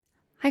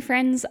Hi,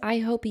 friends. I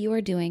hope you are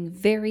doing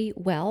very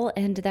well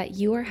and that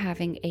you are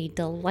having a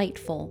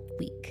delightful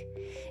week.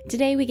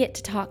 Today, we get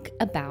to talk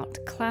about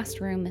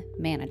classroom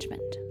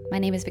management. My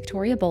name is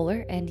Victoria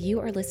Bowler, and you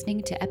are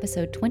listening to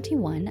episode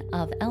 21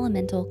 of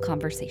Elemental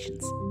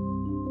Conversations.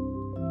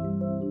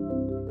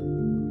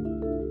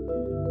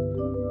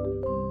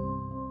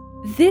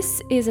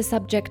 This is a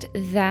subject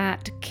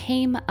that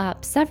came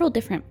up several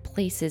different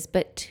places,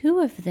 but two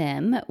of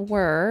them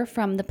were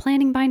from the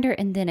planning binder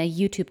and then a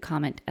YouTube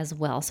comment as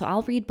well. So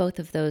I'll read both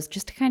of those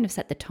just to kind of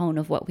set the tone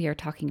of what we are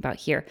talking about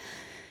here.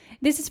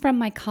 This is from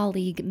my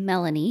colleague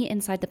Melanie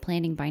inside the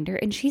planning binder,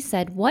 and she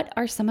said, "What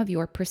are some of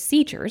your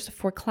procedures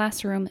for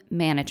classroom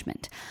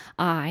management?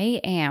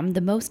 I am the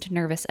most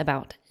nervous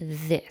about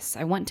this.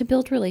 I want to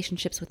build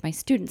relationships with my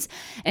students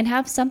and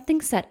have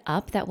something set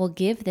up that will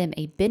give them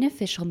a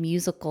beneficial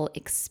musical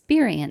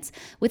experience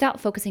without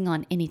focusing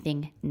on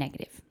anything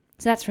negative."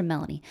 So that's from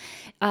Melanie.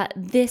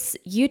 This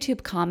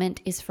YouTube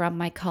comment is from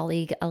my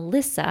colleague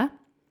Alyssa.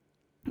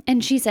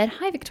 And she said,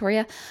 "Hi,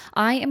 Victoria.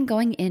 I am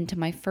going into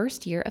my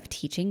first year of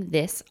teaching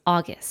this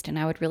August, and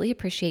I would really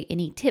appreciate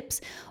any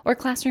tips or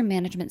classroom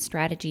management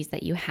strategies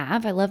that you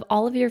have. I love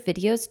all of your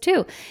videos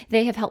too.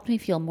 They have helped me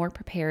feel more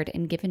prepared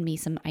and given me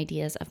some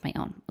ideas of my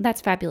own." Well,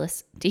 that's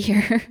fabulous to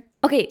hear.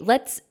 Okay,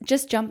 let's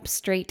just jump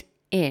straight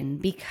in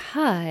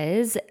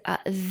because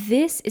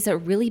this is a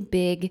really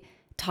big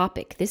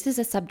topic. This is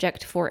a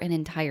subject for an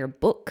entire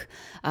book,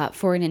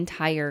 for an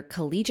entire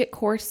collegiate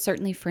course,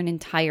 certainly for an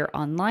entire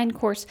online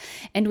course,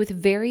 and with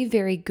very,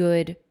 very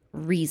good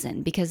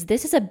reason, because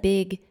this is a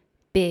big,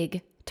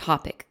 big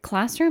topic.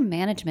 Classroom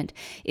management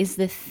is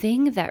the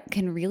thing that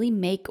can really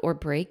make or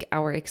break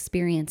our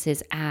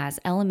experiences as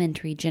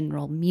elementary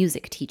general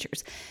music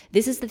teachers.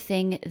 This is the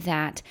thing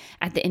that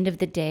at the end of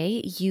the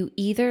day, you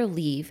either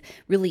leave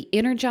really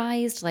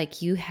energized,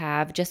 like you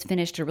have just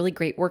finished a really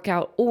great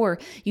workout, or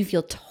you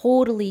feel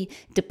totally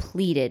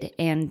depleted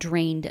and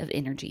drained of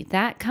energy.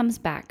 That comes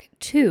back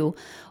to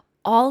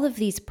all of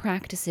these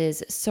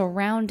practices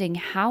surrounding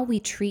how we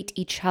treat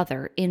each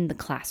other in the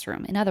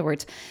classroom. In other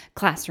words,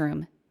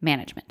 classroom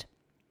management.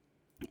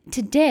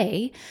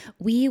 Today,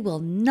 we will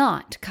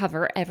not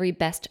cover every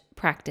best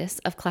practice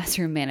of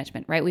classroom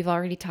management, right? We've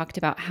already talked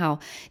about how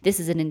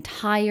this is an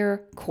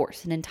entire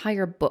course, an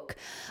entire book,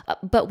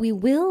 but we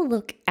will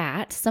look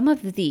at some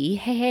of the,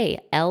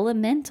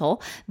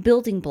 elemental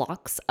building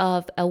blocks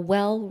of a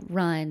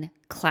well-run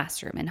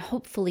classroom and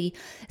hopefully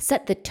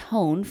set the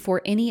tone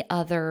for any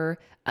other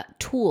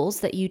tools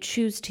that you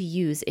choose to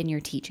use in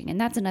your teaching.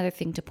 And that's another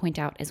thing to point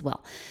out as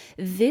well.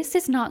 This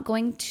is not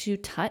going to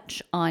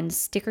touch on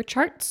sticker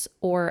charts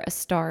or a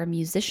star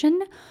musician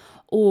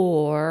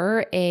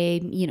or a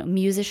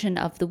musician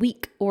of the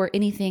week or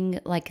anything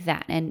like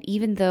that. And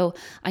even though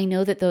I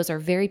know that those are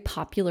very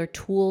popular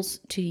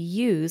tools to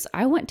use,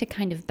 I want to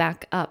kind of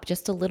back up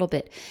just a little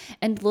bit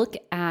and look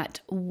at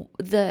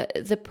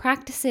the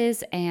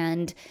practices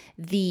and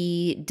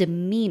the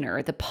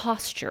demeanor, the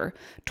posture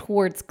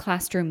towards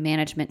classroom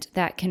management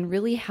that can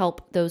really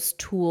help those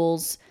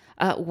tools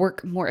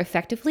work more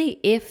effectively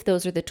if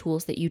those are the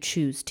tools that you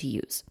choose to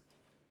use.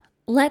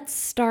 Let's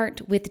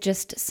start with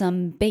just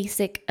some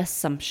basic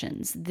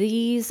assumptions.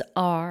 These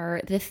are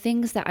the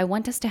things that I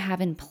want us to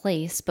have in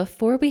place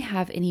before we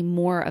have any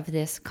more of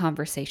this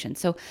conversation.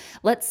 So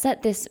let's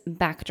set this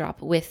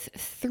backdrop with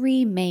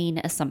three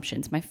main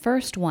assumptions. My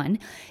first one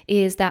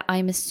is that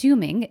I'm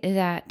assuming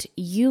that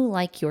you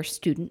like your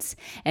students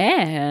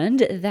and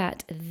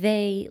that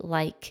they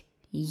like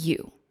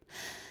you.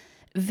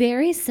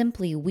 Very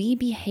simply, we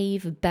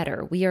behave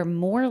better. We are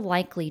more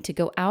likely to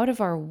go out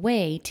of our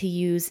way to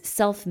use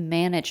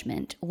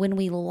self-management when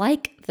we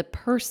like the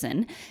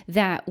person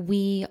that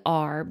we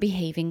are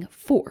behaving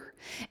for.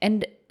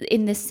 And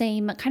in the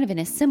same, kind of in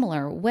a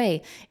similar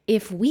way,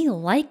 if we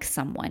like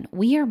someone,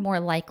 we are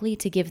more likely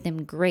to give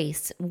them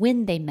grace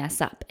when they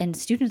mess up. And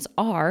students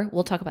are,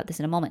 we'll talk about this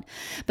in a moment,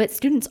 but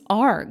students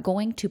are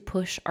going to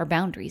push our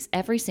boundaries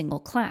every single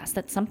class.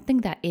 That's something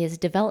that is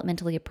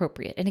developmentally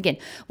appropriate. And again,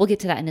 we'll get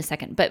to that in a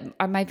second. But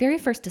my very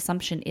first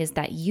assumption is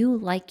that you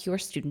like your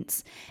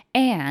students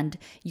and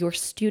your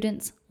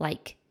students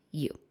like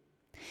you.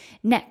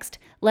 Next,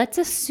 let's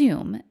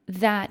assume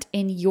that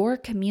in your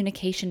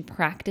communication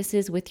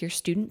practices with your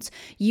students,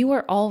 you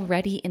are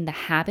already in the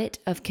habit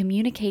of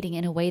communicating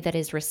in a way that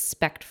is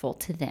respectful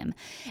to them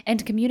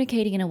and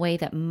communicating in a way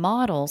that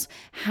models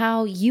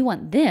how you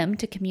want them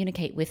to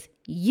communicate with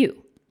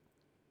you.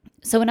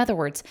 So in other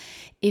words,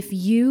 if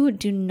you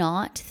do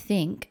not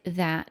think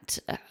that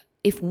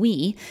if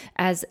we,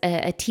 as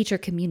a teacher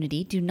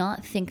community, do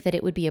not think that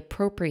it would be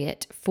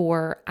appropriate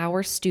for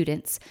our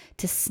students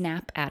to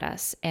snap at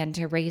us and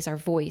to raise their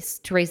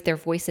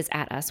voices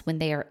at us when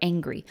they are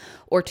angry,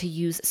 or to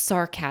use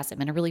sarcasm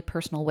in a really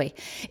personal way,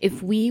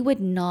 if we would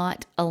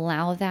not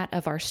allow that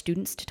of our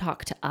students to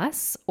talk to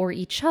us or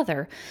each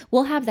other,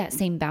 we'll have that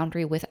same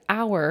boundary with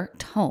our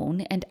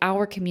tone and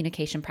our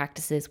communication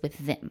practices with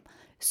them.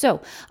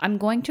 So I'm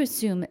going to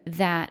assume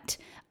that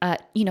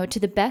to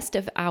the best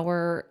of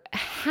our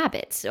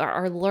habits,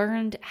 our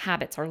learned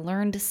habits, our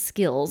learned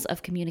skills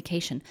of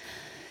communication,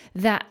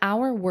 that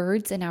our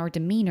words and our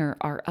demeanor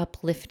are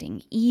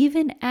uplifting,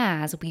 even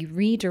as we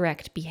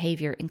redirect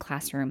behavior in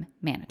classroom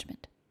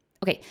management.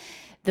 Okay,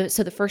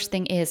 so the first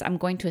thing is I'm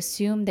going to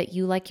assume that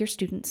you like your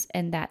students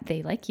and that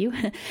they like you.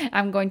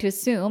 I'm going to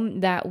assume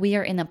that we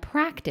are in the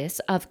practice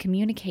of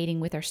communicating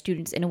with our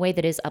students in a way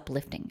that is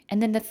uplifting. And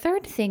then the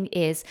third thing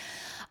is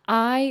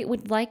I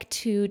would like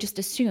to just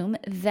assume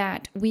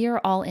that we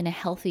are all in a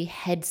healthy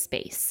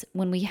headspace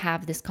when we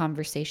have this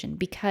conversation,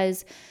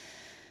 because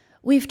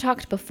we've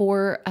talked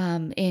before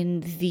in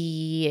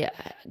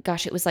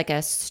it was like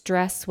a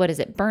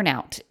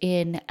burnout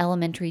in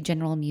elementary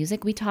general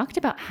music. We talked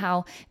about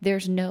how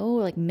there's no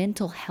like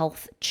mental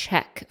health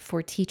check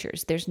for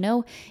teachers. There's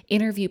no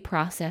interview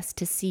process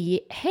to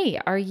see, hey,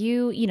 are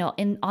you,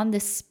 on the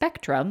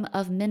spectrum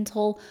of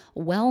mental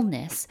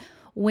wellness,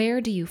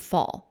 where do you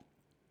fall?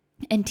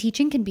 And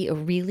teaching can be a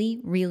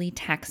really, really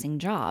taxing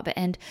job.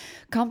 And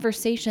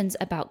conversations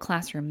about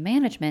classroom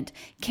management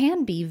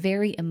can be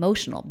very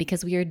emotional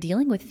because we are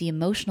dealing with the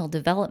emotional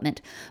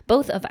development,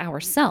 both of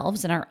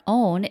ourselves and our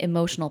own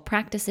emotional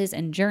practices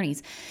and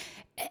journeys.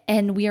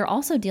 And we are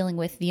also dealing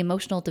with the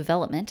emotional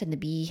development and the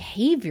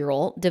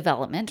behavioral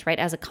development, right,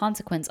 as a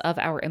consequence of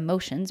our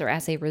emotions or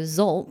as a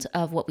result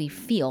of what we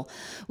feel.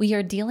 We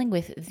are dealing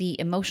with the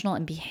emotional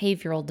and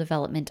behavioral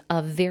development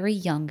of very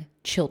young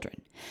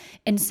children.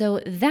 And so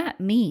that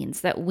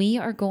means that we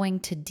are going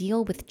to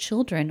deal with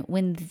children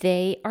when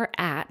they are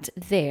at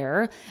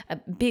their,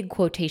 big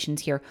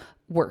quotations here,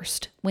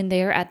 worst, when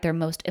they're at their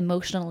most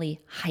emotionally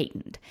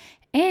heightened.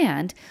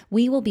 And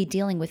we will be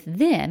dealing with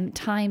them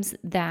times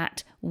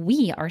that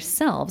we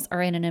ourselves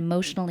are in an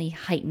emotionally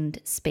heightened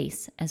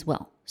space as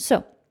well.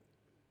 So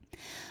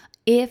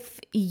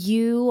if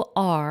you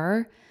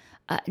are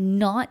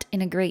not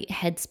in a great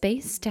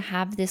headspace to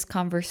have this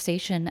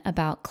conversation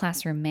about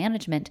classroom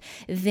management,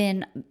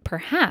 then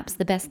perhaps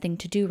the best thing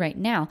to do right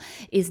now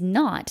is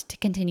not to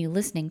continue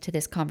listening to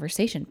this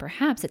conversation.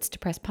 Perhaps it's to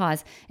press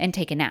pause and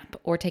take a nap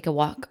or take a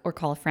walk or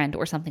call a friend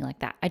or something like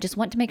that. I just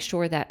want to make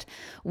sure that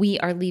we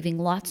are leaving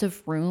lots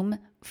of room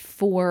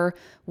for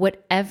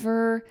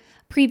whatever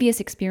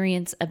previous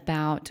experience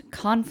about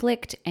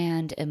conflict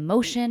and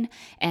emotion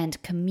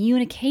and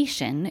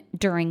communication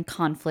during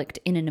conflict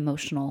in an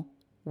emotional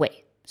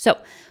way. So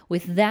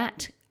with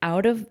that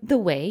out of the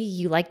way,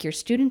 you like your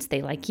students,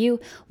 they like you,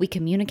 we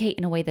communicate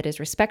in a way that is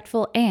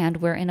respectful, and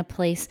we're in a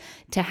place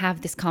to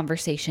have this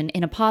conversation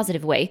in a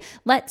positive way.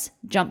 Let's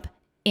jump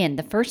in.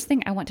 The first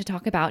thing I want to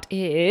talk about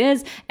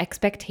is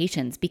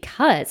expectations,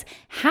 because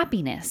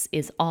happiness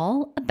is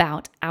all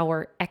about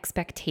our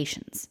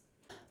expectations.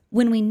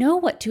 When we know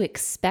what to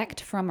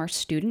expect from our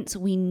students,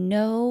 we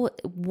know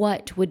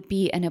what would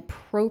be an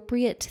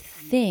appropriate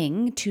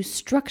thing to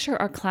structure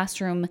our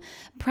classroom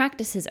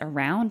practices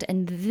around.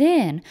 And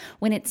then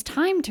when it's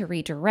time to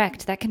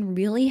redirect, that can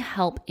really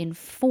help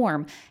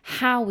inform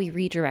how we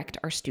redirect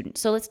our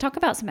students. So let's talk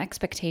about some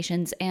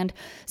expectations and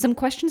some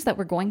questions that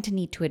we're going to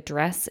need to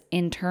address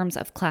in terms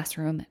of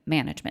classroom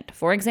management.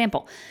 For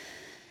example,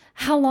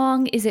 how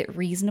long is it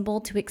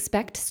reasonable to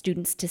expect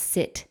students to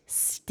sit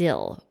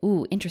still?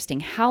 Ooh,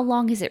 interesting. How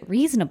long is it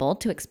reasonable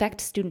to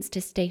expect students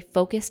to stay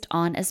focused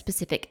on a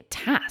specific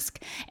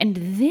task? And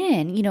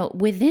then,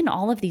 within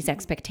all of these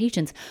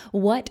expectations,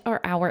 what are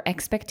our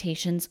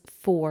expectations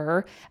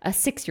for a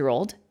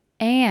 6-year-old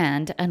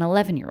and an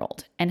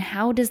 11-year-old? And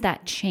how does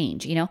that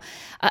change?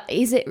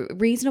 Is it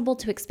reasonable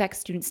to expect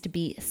students to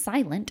be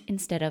silent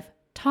instead of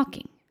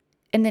talking?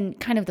 And then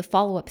kind of the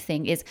follow-up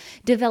thing is,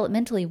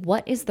 developmentally,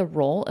 what is the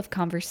role of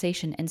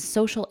conversation and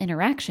social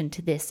interaction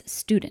to this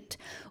student?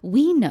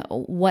 We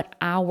know what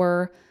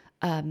our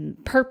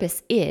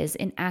purpose is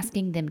in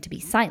asking them to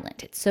be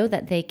silent. It's so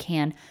that they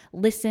can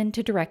listen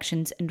to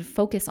directions and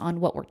focus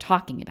on what we're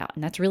talking about.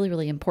 And that's really,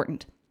 really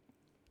important.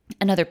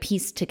 Another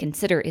piece to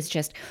consider is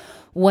just,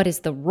 what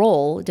is the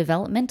role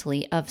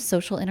developmentally of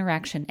social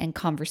interaction and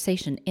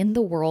conversation in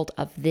the world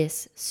of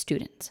this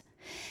student?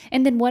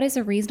 And then what is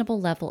a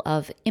reasonable level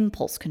of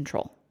impulse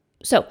control?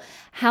 So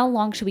how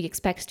long should we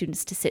expect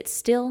students to sit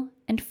still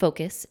and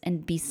focus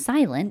and be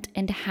silent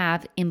and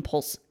have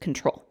impulse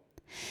control?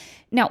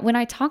 Now, when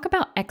I talk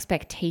about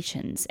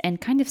expectations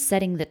and kind of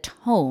setting the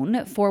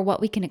tone for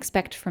what we can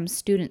expect from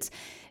students,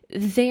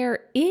 there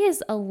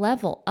is a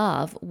level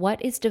of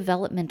what is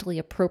developmentally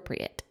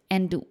appropriate,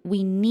 and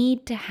we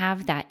need to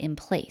have that in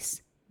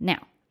place.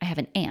 Now, I have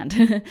an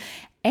and.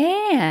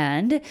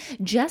 And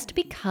just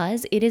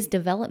because it is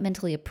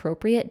developmentally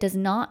appropriate does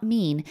not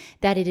mean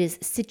that it is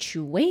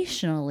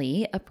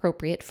situationally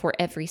appropriate for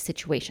every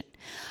situation.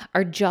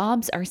 Our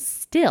jobs are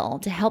still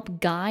to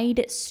help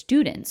guide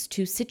students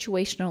to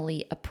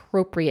situationally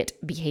appropriate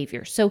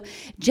behavior. So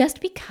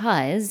just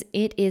because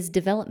it is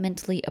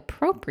developmentally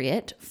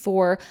appropriate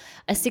for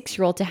a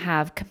 6-year-old to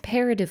have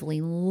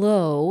comparatively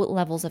low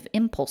levels of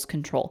impulse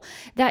control,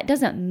 that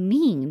doesn't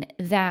mean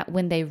that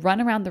when they run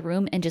around the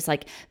room and just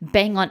like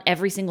bang on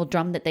every single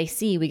drum that they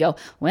see, we go,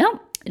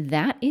 well,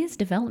 That is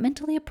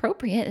developmentally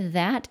appropriate.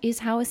 That is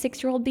how a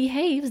 6-year-old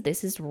behaves.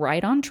 This is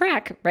right on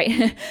track,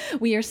 right?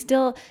 We are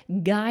still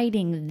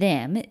guiding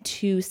them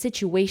to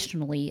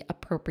situationally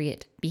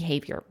appropriate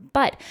behavior.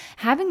 But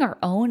having our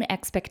own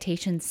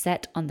expectations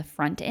set on the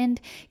front end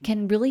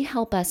can really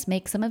help us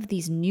make some of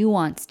these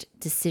nuanced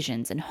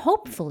decisions. And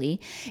hopefully,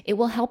 it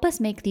will help us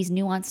make these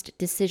nuanced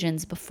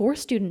decisions before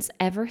students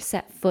ever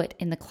set foot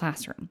in the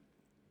classroom.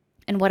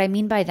 And what I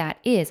mean by that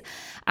is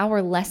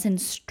our lesson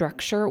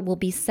structure will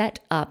be set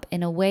up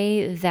in a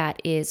way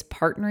that is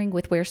partnering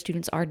with where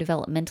students are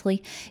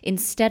developmentally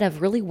instead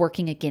of really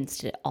working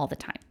against it all the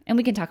time. And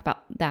we can talk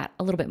about that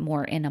a little bit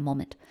more in a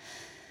moment.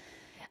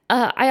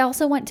 I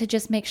also want to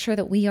just make sure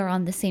that we are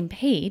on the same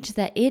page,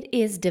 that it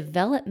is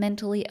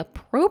developmentally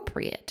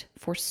appropriate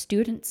for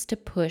students to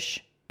push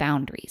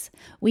boundaries.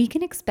 We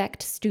can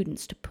expect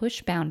students to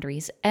push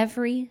boundaries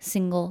every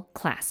single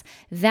class.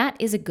 That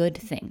is a good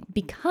thing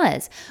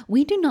because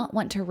we do not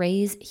want to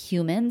raise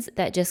humans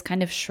that just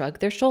kind of shrug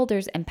their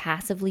shoulders and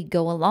passively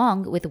go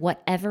along with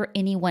whatever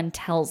anyone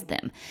tells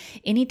them.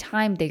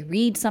 Anytime they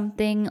read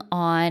something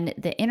on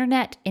the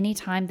internet,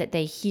 anytime that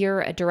they hear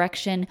a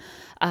direction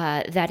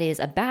that is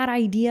a bad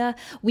idea,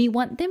 we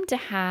want them to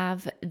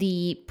have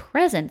the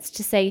presence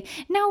to say,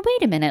 now,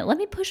 wait a minute, let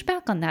me push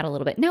back on that a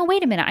little bit. Now,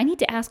 wait a minute, I need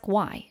to ask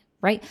why.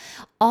 Right?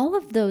 All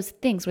of those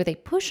things where they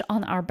push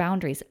on our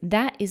boundaries,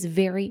 that is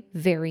very,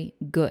 very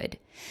good.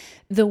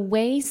 The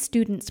way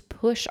students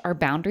push our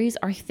boundaries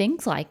are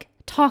things like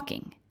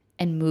talking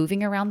and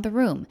moving around the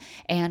room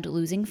and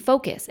losing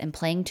focus and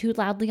playing too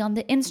loudly on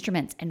the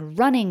instruments and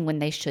running when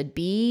they should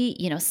be,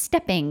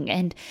 stepping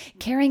and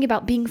caring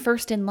about being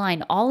first in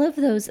line. All of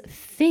those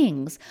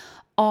things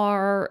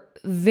are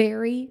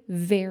very,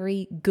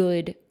 very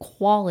good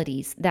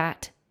qualities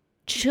that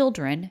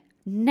children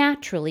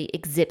naturally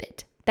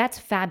exhibit. That's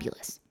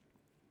fabulous.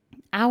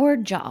 Our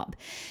job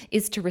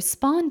is to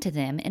respond to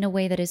them in a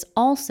way that is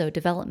also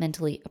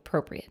developmentally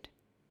appropriate.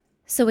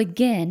 So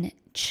again,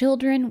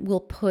 children will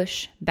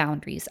push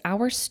boundaries.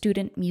 Our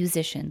student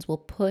musicians will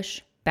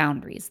push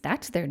boundaries.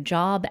 That's their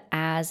job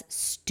as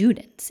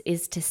students,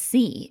 is to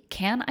see,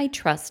 can I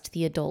trust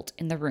the adult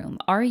in the room?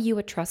 Are you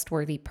a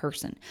trustworthy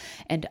person?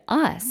 And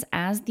us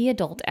as the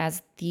adult,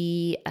 as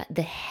the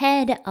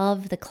head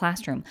of the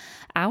classroom,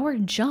 our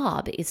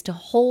job is to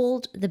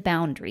hold the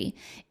boundary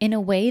in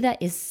a way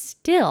that is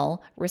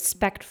still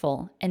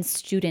respectful and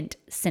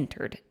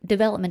student-centered,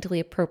 developmentally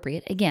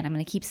appropriate. Again, I'm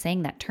going to keep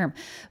saying that term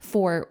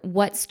for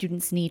what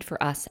students need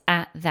for us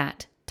at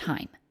that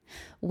time.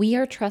 We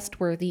are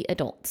trustworthy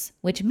adults,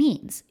 which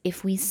means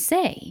if we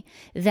say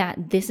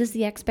that this is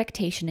the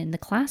expectation in the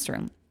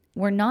classroom,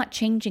 we're not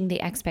changing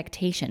the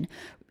expectation,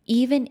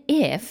 even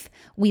if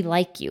we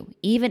like you,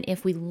 even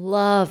if we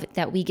love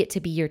that we get to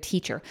be your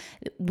teacher,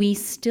 we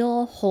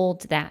still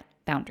hold that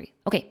boundary.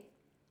 Okay,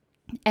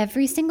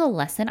 every single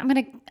lesson, I'm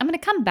gonna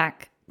come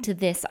back to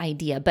this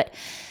idea, but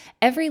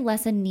every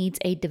lesson needs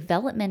a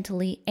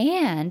developmentally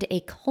and a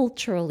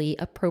culturally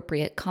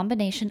appropriate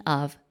combination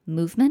of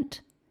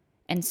movement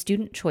and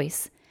student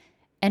choice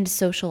and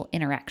social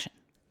interaction.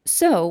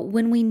 So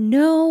when we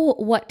know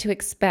what to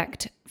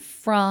expect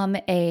from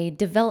a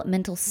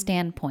developmental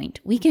standpoint,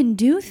 we can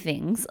do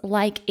things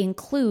like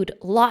include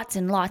lots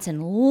and lots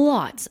and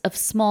lots of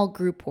small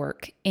group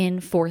work in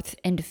 4th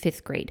and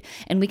 5th grade.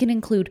 And we can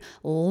include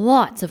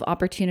lots of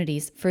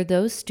opportunities for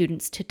those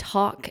students to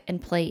talk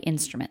and play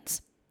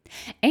instruments.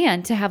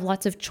 And to have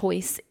lots of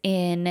choice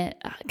in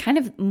kind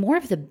of more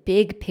of the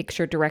big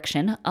picture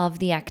direction of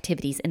the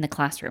activities in the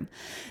classroom.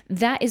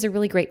 That is a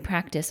really great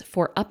practice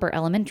for upper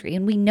elementary.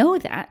 And we know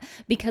that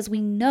because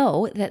we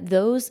know that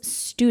those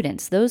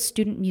students, those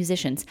student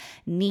musicians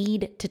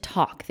need to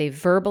talk. They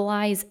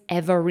verbalize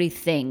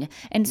everything.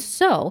 And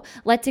so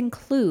let's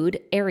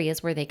include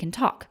areas where they can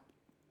talk.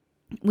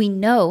 We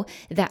know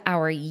that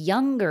our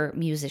younger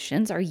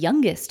musicians, our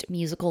youngest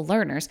musical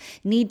learners,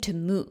 need to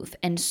move.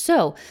 And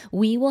so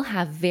we will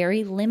have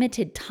very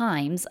limited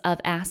times of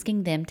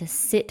asking them to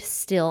sit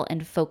still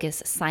and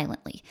focus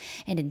silently.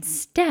 And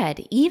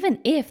instead, even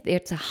if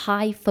it's a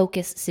high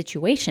focus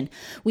situation,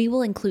 we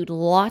will include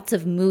lots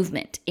of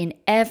movement in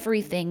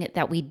everything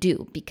that we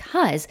do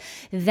because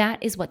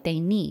that is what they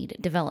need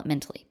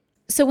developmentally.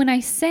 So when I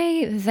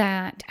say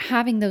that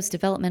having those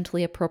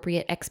developmentally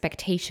appropriate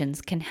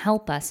expectations can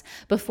help us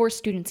before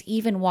students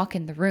even walk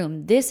in the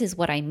room, this is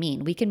what I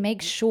mean. We can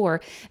make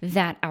sure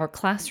that our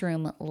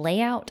classroom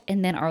layout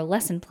and then our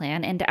lesson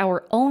plan and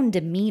our own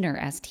demeanor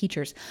as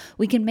teachers,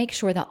 we can make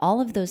sure that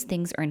all of those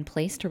things are in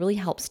place to really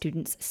help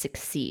students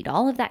succeed.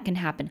 All of that can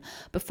happen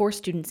before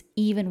students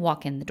even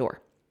walk in the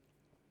door.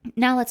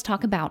 Now let's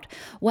talk about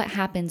what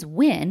happens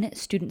when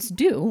students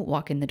do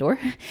walk in the door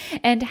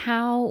and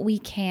how we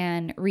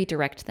can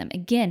redirect them.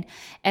 Again,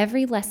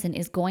 every lesson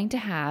is going to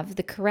have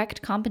the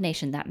correct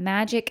combination, that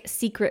magic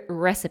secret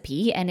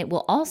recipe, and it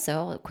will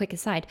also, a quick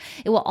aside,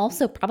 it will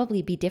also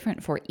probably be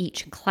different for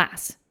each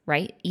class.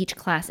 right? Each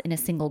class in a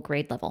single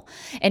grade level.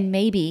 And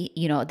maybe,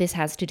 this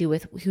has to do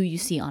with who you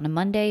see on a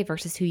Monday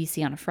versus who you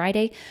see on a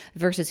Friday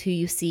versus who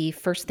you see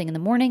first thing in the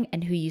morning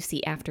and who you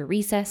see after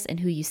recess and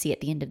who you see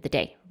at the end of the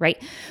day,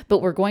 right? But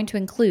we're going to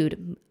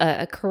include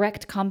a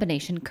correct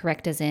combination,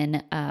 correct as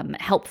in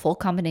helpful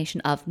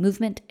combination of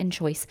movement and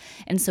choice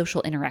and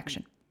social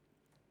interaction.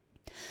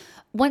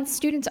 Once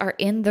students are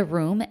in the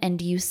room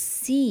and you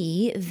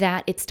see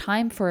that it's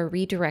time for a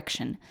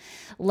redirection,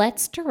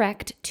 let's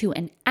direct to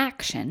an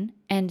action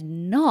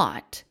and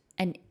not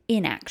an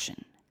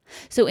inaction.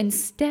 So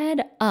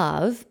instead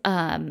of,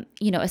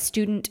 a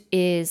student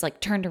is like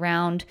turned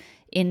around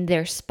in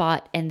their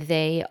spot and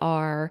they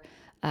are,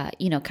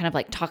 kind of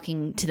like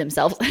talking to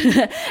themselves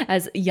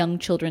as young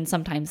children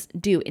sometimes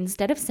do,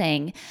 instead of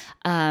saying,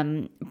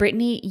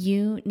 Brittany,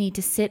 you need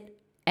to sit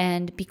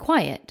and be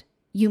quiet,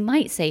 you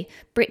might say,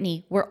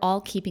 Brittany, we're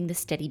all keeping the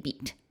steady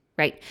beat,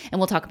 right? And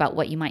we'll talk about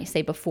what you might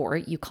say before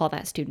you call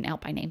that student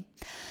out by name.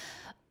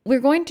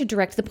 We're going to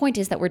direct, the point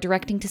is that we're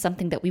directing to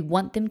something that we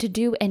want them to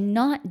do and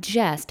not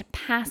just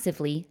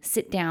passively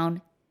sit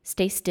down,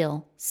 stay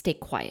still, stay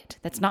quiet.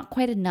 That's not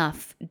quite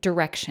enough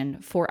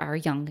direction for our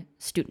young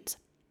students.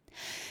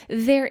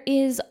 There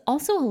is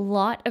also a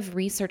lot of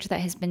research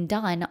that has been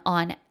done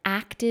on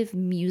active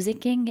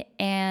musicking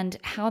and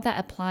how that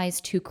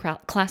applies to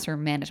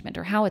classroom management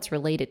or how it's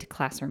related to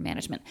classroom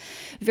management.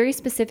 Very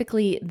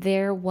specifically,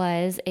 there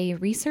was a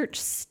research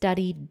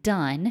study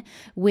done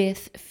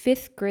with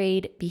fifth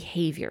grade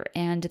behavior.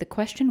 And the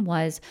question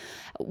was,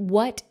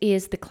 what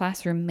is the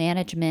classroom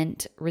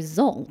management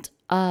result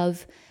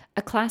of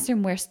a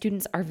classroom where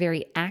students are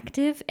very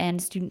active and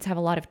students have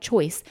a lot of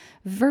choice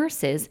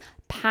versus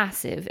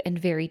passive and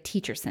very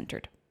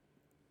teacher-centered?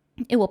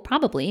 It will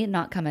probably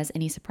not come as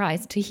any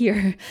surprise to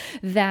hear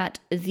that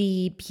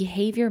the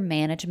behavior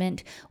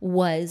management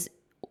was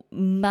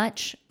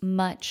much,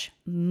 much,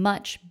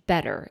 much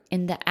better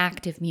in the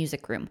active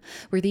music room,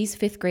 where these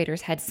fifth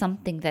graders had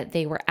something that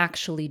they were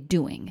actually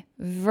doing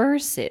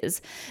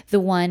versus the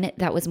one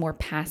that was more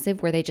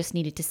passive, where they just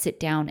needed to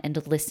sit down and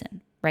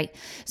listen, right?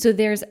 So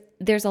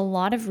there's a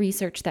lot of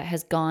research that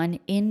has gone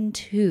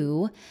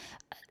into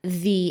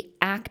the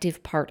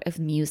active part of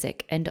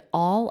music and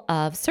all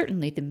of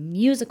certainly the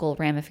musical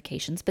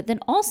ramifications, but then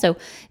also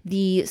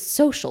the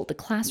social, the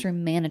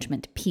classroom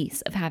management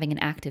piece of having an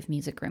active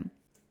music room.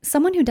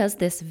 Someone who does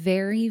this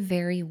very,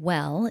 very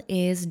well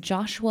is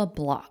Joshua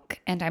Block,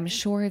 and I'm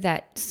sure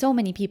that so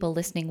many people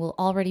listening will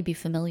already be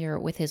familiar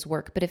with his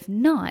work, but if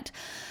not,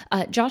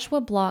 Joshua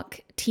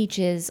Block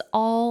teaches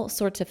all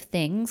sorts of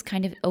things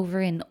kind of over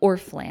in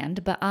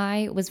Orffland, but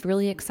I was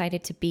really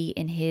excited to be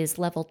in his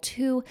level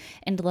 2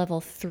 and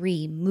level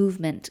 3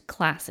 movement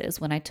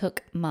classes when I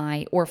took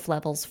my Orff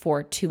levels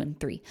for 2 and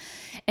 3.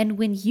 And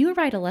when you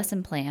write a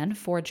lesson plan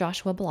for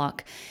Joshua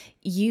Block,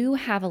 you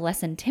have a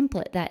lesson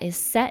template that is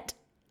set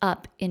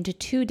up into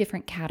 2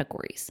 different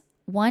categories.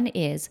 One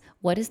is,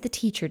 what is the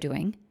teacher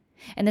doing?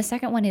 And the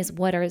second one is,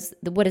 what is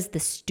the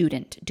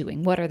student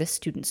doing? What are the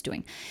students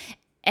doing?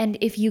 And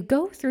if you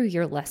go through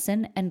your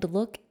lesson and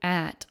look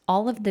at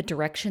all of the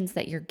directions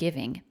that you're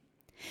giving,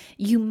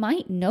 you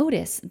might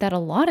notice that a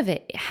lot of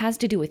it has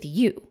to do with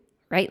you,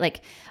 right?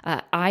 Like,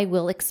 I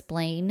will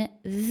explain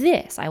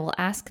this. I will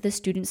ask the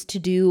students to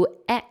do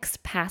X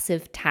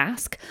passive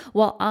task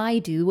while I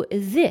do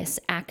this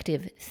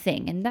active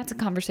thing. And that's a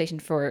conversation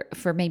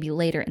for maybe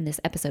later in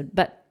this episode.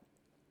 But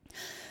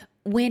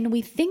when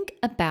we think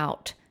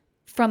about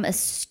from a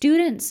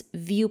student's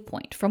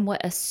viewpoint, from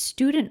what a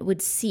student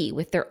would see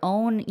with their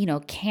own,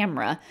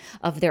 camera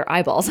of their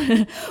eyeballs,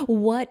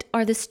 what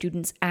are the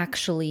students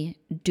actually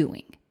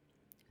doing?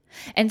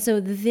 And so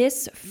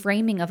this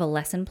framing of a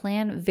lesson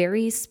plan,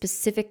 very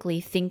specifically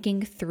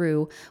thinking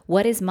through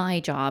what is my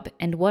job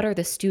and what are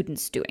the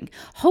students doing.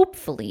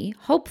 Hopefully,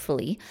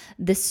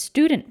 the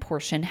student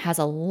portion has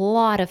a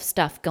lot of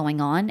stuff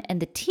going on and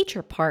the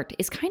teacher part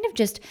is kind of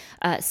just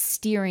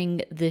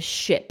steering the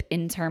ship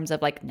in terms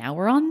of like, now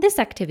we're on this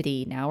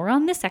activity,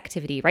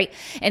 right?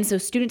 And so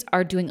students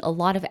are doing a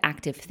lot of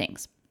active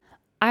things.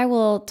 I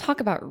will talk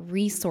about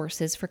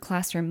resources for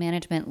classroom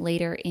management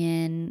later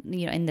in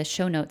the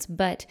show notes,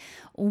 but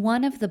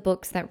one of the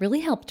books that really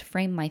helped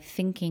frame my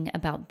thinking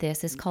about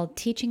this is called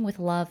Teaching with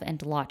Love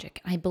and Logic.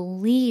 I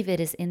believe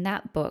it is in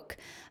that book.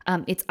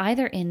 It's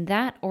either in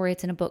that or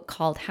it's in a book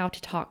called How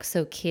to Talk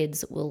So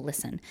Kids Will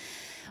Listen,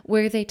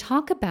 where they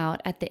talk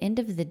about at the end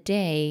of the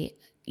day,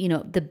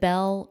 the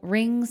bell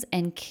rings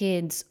and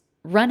kids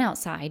run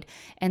outside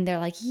and they're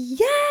like,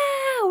 yeah,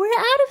 we're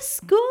out of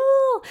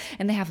school.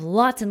 And they have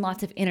lots and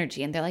lots of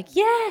energy. And they're like,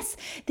 yes,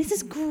 this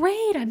is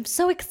great. I'm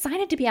so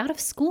excited to be out of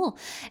school.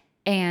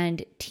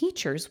 And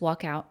teachers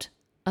walk out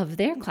of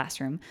their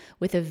classroom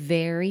with a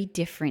very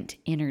different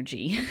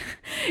energy.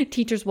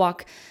 Teachers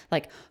walk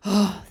like,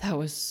 oh, that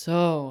was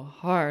so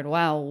hard.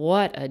 Wow,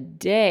 what a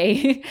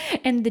day.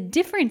 And the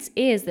difference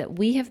is that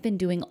we have been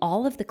doing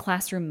all of the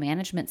classroom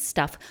management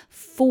stuff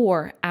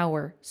for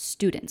our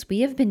students.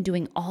 We have been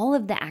doing all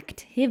of the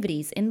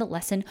activities in the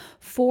lesson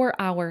for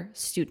our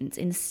students.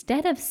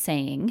 Instead of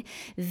saying,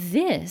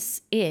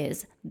 this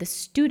is the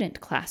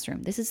student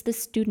classroom. This is the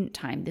student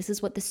time. This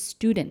is what the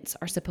students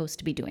are supposed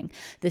to be doing.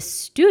 The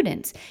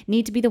students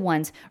need to be the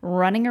ones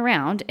running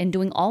around and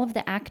doing all of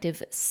the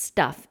active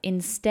stuff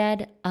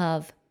instead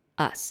of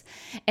us.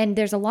 And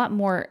there's a lot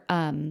more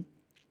kind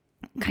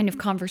of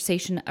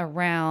conversation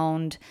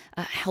around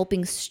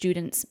helping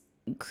students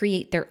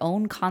create their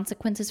own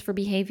consequences for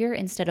behavior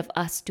instead of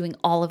us doing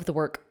all of the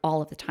work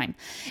all of the time.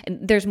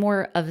 And there's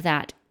more of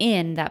that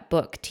in that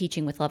book,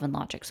 Teaching with Love and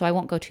Logic. So I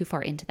won't go too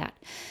far into that.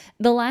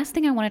 The last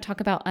thing I want to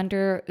talk about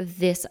under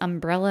this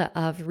umbrella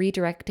of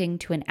redirecting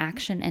to an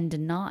action and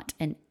not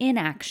an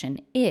inaction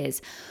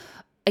is,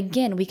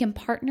 again, we can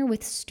partner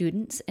with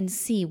students and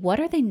see what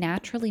are they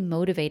naturally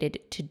motivated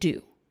to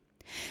do.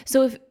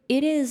 So if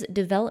it is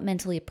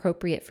developmentally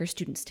appropriate for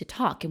students to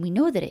talk, and we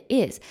know that it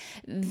is,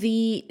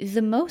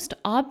 the most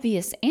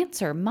obvious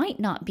answer might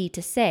not be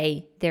to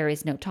say there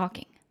is no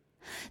talking.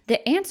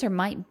 The answer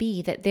might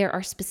be that there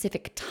are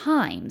specific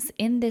times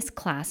in this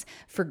class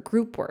for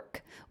group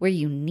work where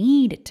you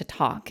need to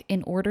talk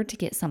in order to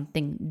get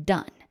something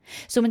done.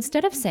 So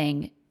instead of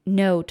saying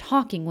no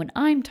talking when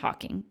I'm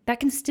talking, that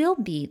can still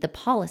be the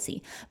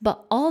policy,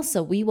 but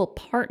also we will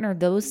partner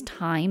those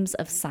times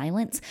of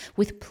silence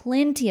with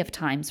plenty of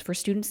times for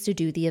students to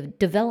do the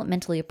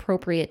developmentally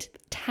appropriate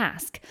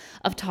task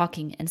of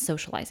talking and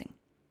socializing.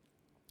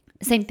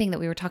 Same thing that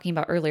we were talking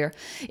about earlier.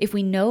 If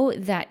we know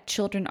that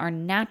children are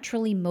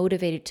naturally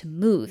motivated to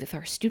move, if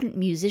our student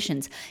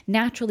musicians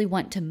naturally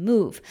want to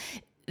move,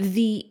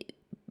 the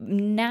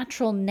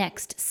natural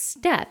next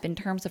step in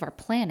terms of our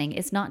planning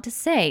is not to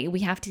say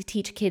we have to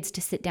teach kids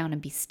to sit down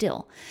and be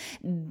still.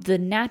 The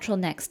natural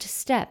next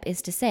step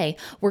is to say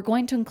we're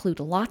going to include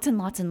lots and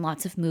lots and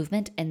lots of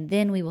movement, and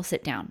then we will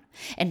sit down.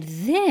 And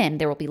then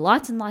there will be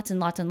lots and lots and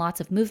lots and lots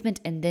of movement,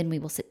 and then we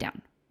will sit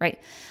down, right?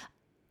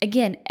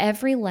 Again,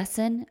 every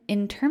lesson,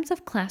 in terms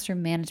of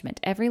classroom management,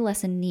 every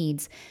lesson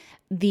needs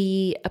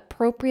the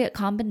appropriate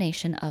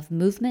combination of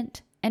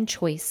movement and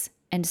choice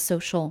and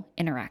social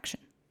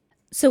interaction.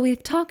 So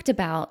we've talked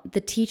about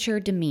the teacher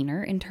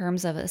demeanor in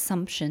terms of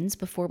assumptions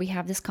before we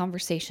have this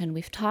conversation.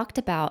 We've talked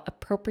about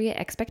appropriate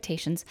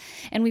expectations,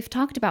 and we've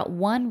talked about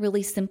one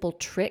really simple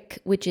trick,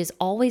 which is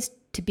always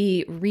to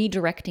be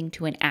redirecting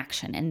to an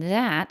action. And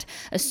that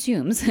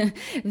assumes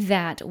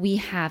that we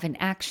have an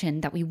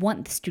action that we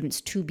want the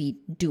students to be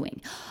doing.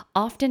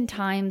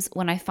 Oftentimes,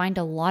 when I find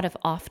a lot of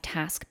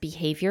off-task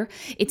behavior,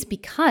 it's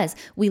because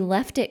we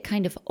left it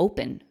kind of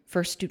open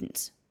for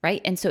students,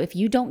 right? And so if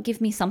you don't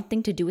give me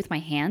something to do with my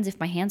hands, if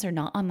my hands are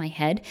not on my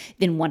head,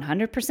 then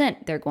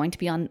 100% they're going to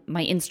be on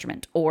my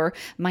instrument or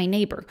my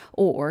neighbor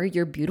or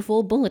your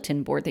beautiful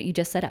bulletin board that you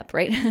just set up,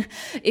 right?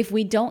 If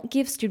we don't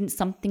give students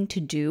something to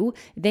do,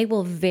 they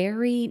will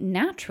very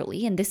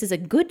naturally, and this is a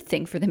good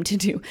thing for them to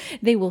do,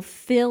 they will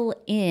fill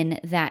in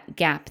that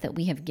gap that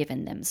we have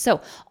given them.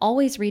 So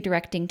always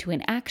redirecting to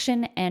an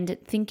action and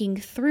thinking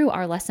through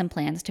our lesson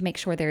plans to make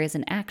sure there is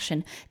an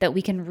action that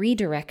we can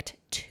redirect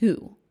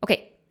to.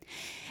 Okay.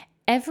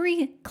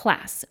 Every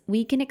class,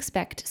 we can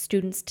expect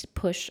students to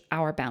push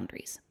our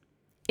boundaries.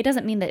 It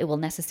doesn't mean that it will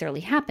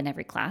necessarily happen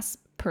every class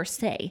per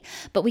se,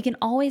 but we can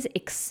always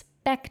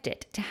expect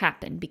it to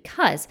happen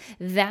because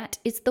that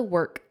is the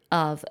work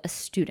of a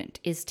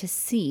student, is to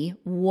see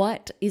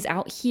what is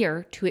out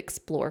here to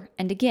explore.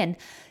 And again,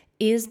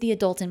 is the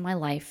adult in my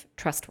life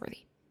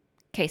trustworthy?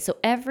 Okay, so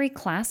every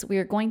class, we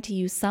are going to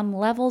use some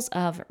levels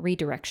of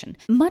redirection.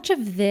 Much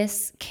of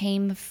this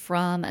came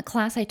from a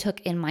class I took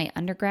in my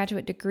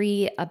undergraduate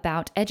degree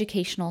about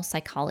educational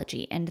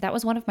psychology, and that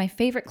was one of my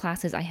favorite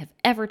classes I have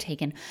ever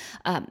taken.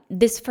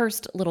 This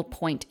first little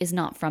point is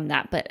not from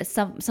that, but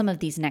some of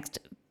these next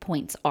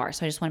points are.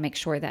 So I just want to make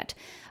sure that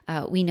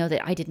we know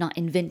that I did not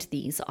invent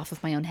these off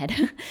of my own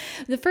head.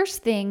 The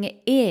first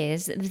thing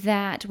is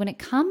that when it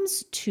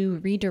comes to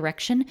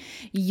redirection,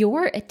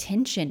 your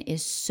attention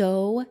is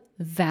so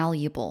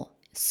valuable.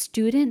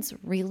 Students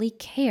really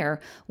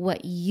care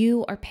what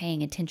you are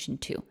paying attention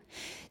to.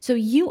 So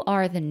you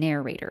are the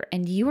narrator,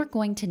 and you are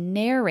going to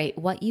narrate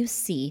what you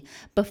see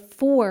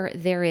before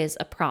there is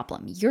a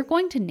problem. You're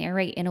going to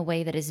narrate in a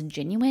way that is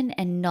genuine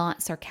and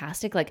not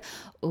sarcastic, like,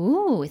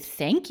 "Ooh,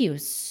 thank you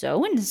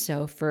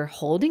so-and-so for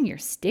holding your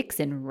sticks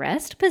in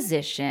rest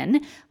position."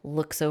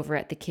 Looks over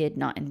at the kid,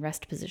 not in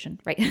rest position,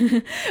 right?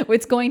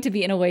 It's going to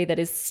be in a way that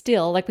is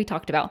still, like we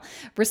talked about,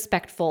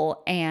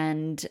 respectful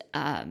and,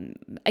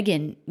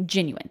 again,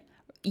 genuine.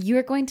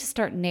 You're going to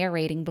start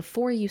narrating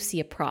before you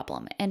see a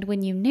problem. And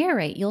when you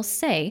narrate, you'll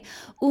say,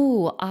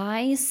 "Ooh,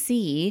 I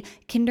see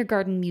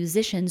kindergarten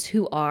musicians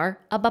who are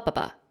a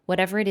ba-ba-ba."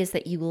 Whatever it is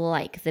that you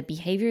like, the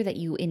behavior that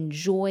you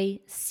enjoy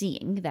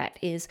seeing that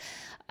is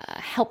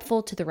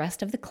helpful to the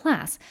rest of the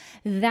class,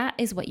 that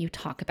is what you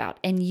talk about.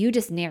 And you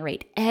just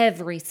narrate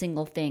every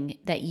single thing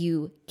that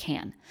you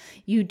can.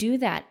 You do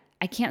that,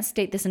 I can't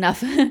state this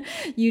enough,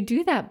 you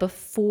do that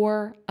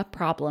before a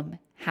problem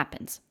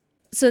happens.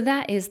 So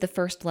that is the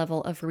first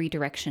level of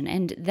redirection,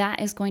 and that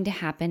is going to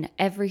happen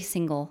every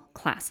single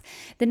class.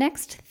 The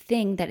next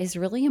thing that is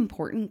really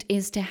important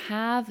is to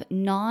have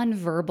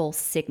nonverbal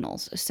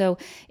signals. So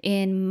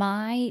in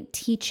my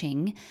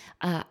teaching,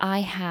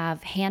 I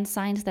have hand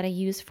signs that I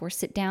use for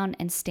sit down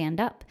and stand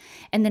up.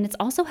 And then it's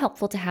also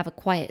helpful to have a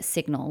quiet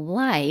signal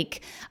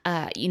like,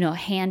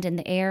 hand in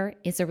the air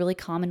is a really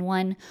common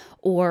one.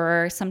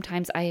 Or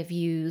sometimes I have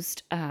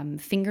used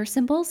finger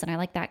symbols, and I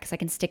like that because I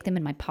can stick them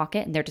in my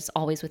pocket and they're just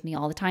always with me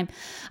all the time.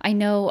 I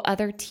know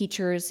other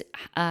teachers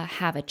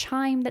have a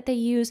chime that they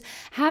use.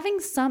 Having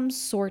some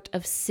sort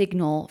of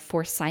signal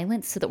for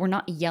silence so that we're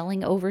not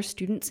yelling over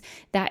students,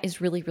 that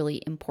is really,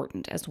 really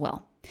important as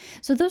well.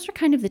 So those are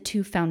kind of the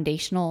two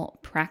foundational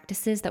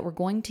practices that we're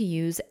going to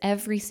use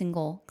every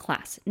single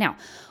class. Now,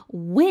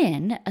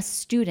 when a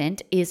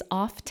student is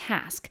off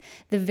task,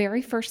 the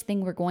very first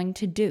thing we're going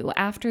to do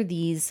after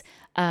these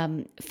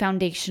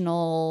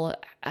foundational,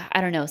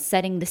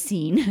 setting the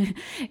scene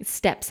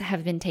steps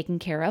have been taken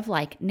care of,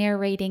 like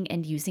narrating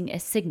and using a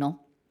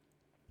signal,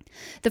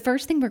 the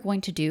first thing we're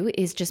going to do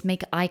is just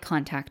make eye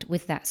contact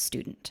with that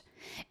student.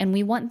 And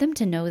we want them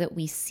to know that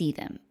we see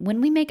them. When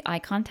we make eye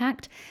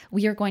contact,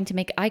 we are going to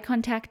make eye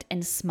contact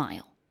and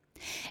smile.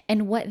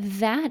 And what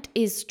that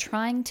is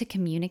trying to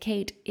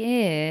communicate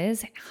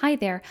is, hi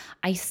there,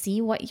 I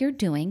see what you're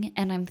doing,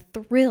 and I'm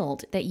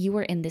thrilled that you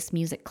are in this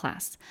music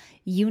class.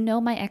 You know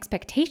my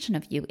expectation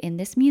of you in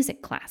this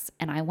music class,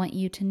 and I want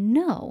you to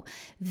know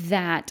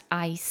that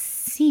I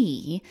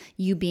see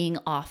you being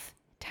off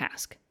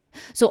task.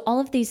 So all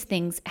of these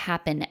things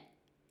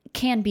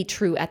can be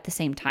true at the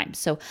same time.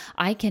 So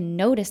I can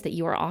notice that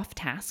you are off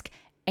task,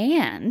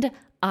 and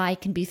I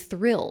can be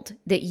thrilled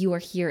that you are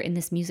here in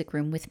this music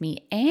room with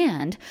me,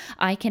 and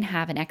I can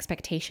have an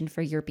expectation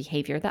for your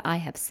behavior that I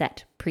have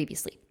set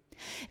previously.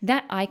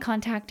 That eye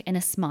contact and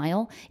a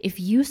smile, if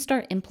you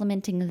start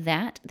implementing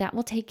that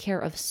will take care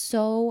of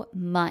so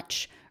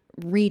much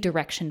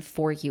redirection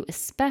for you,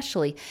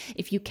 especially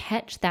if you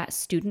catch that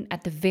student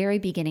at the very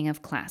beginning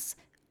of class.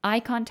 Eye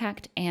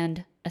contact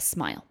and a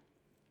smile.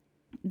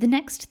 The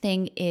next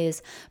thing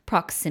is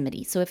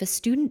proximity. So if a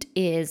student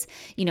is,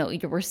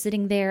 we're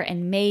sitting there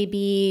and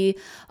maybe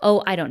we're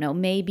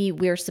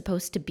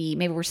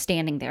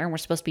standing there and we're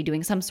supposed to be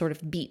doing some sort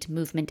of beat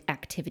movement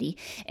activity,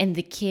 and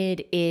the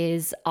kid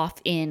is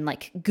off in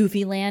like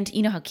goofy land.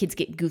 You know how kids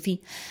get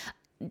goofy?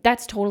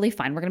 That's totally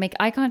fine. We're going to make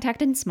eye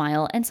contact and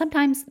smile, and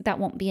sometimes that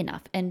won't be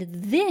enough. And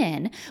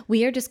then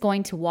we are just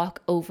going to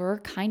walk over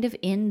kind of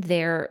in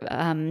their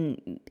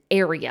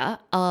area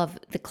of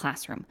the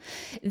classroom.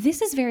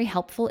 This is very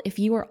helpful if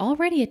you are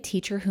already a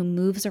teacher who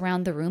moves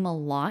around the room a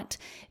lot.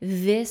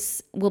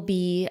 This will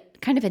be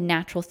kind of a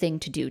natural thing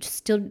to do.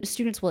 Still,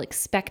 students will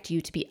expect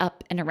you to be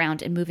up and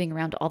around and moving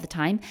around all the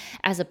time,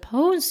 as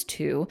opposed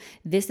to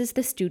this is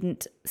the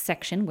student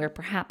section where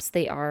perhaps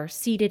they are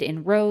seated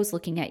in rows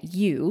looking at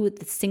you,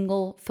 the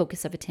single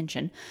focus of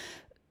attention,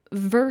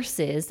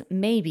 versus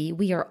maybe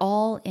we are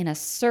all in a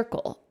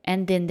circle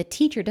and then the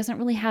teacher doesn't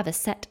really have a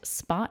set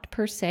spot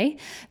per se.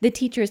 The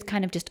teacher is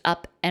kind of just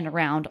up and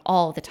around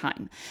all the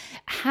time.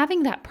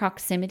 Having that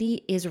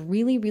proximity is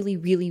really, really,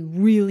 really,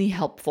 really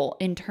helpful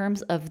in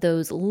terms of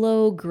those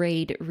low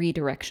grade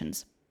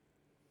redirections.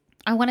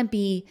 I want to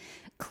be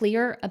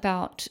clear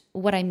about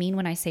what I mean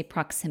when I say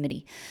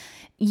proximity.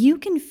 You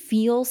can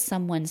feel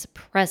someone's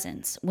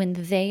presence when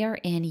they are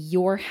in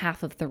your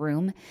half of the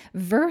room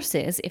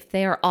versus if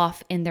they are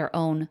off in their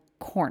own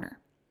corner.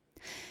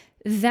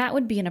 That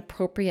would be an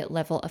appropriate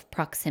level of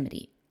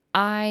proximity.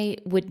 I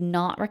would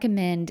not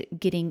recommend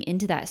getting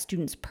into that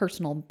student's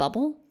personal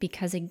bubble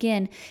because,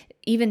 again,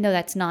 even though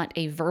that's not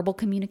a verbal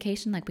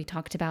communication like we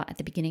talked about at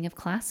the beginning of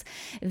class,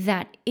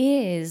 that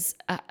is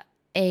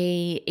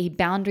a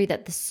boundary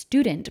that the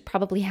student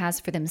probably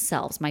has for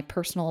themselves, my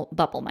personal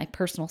bubble, my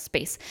personal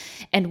space.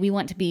 And we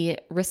want to be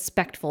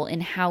respectful in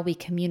how we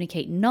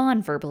communicate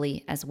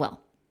non-verbally as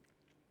well.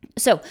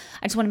 So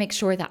I just want to make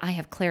sure that I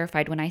have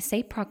clarified when I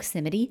say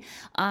proximity,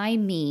 I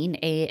mean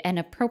an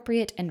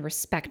appropriate and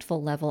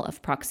respectful level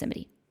of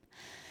proximity.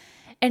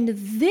 And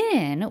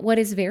then what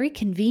is very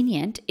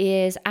convenient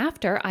is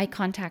after eye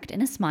contact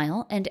and a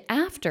smile and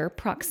after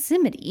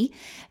proximity,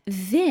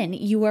 then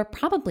you are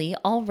probably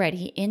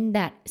already in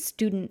that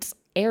student's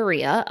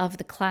area of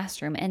the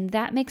classroom, and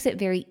that makes it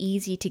very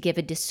easy to give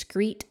a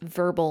discrete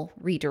verbal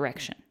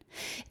redirection.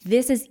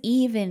 This is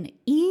even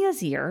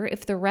easier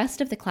if the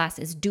rest of the class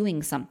is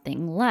doing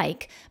something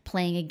like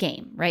playing a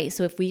game, right?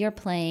 So if we are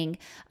playing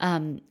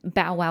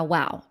Bow Wow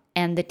Wow,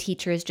 and the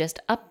teacher is just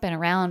up and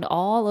around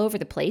all over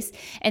the place.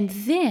 And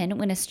then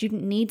when a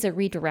student needs a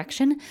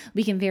redirection,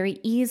 we can very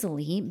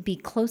easily be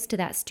close to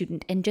that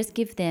student and just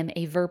give them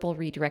a verbal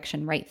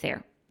redirection right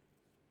there.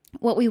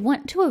 What we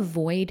want to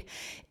avoid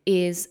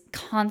is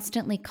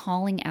constantly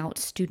calling out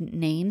student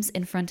names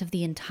in front of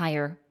the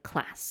entire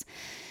class.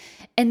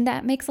 And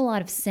that makes a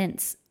lot of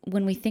sense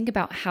when we think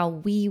about how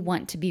we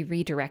want to be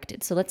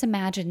redirected. So let's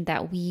imagine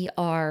that we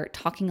are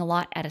talking a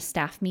lot at a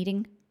staff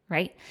meeting,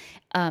 right?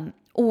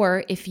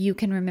 Or if you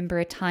can remember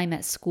a time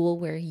at school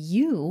where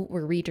you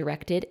were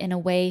redirected in a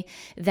way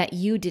that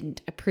you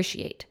didn't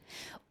appreciate.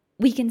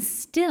 We can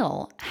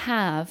still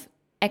have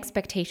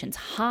expectations,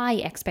 high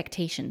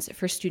expectations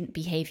for student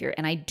behavior.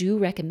 And I do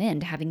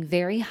recommend having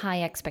very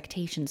high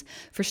expectations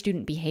for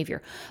student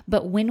behavior.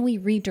 But when we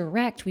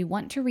redirect, we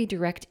want to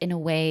redirect in a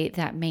way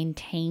that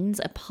maintains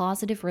a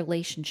positive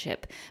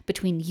relationship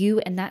between you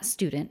and that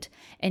student,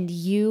 and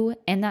you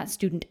and that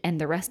student and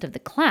the rest of the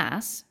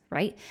class,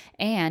 right?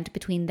 And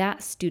between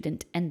that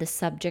student and the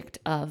subject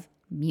of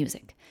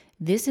music.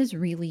 This is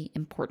really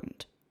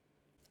important.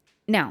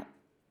 Now,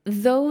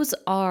 those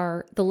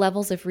are the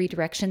levels of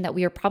redirection that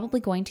we are probably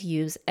going to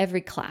use every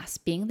class.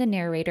 Being the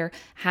narrator,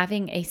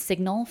 having a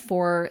signal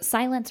for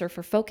silence or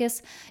for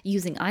focus,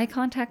 using eye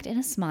contact and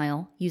a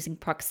smile, using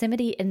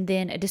proximity, and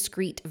then a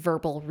discrete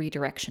verbal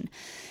redirection.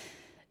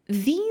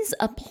 These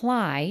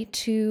apply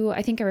to,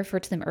 I think I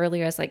referred to them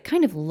earlier as like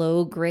kind of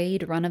low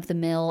grade, run of the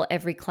mill,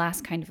 every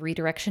class kind of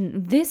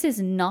redirection. This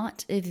is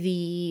not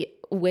the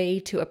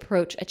way to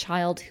approach a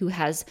child who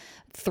has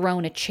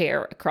thrown a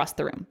chair across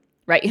the room.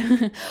 Right?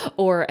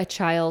 Or a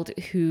child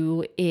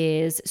who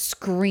is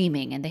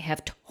screaming and they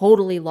have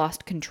totally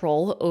lost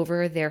control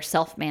over their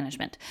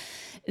self-management.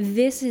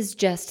 This is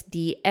just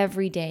the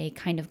everyday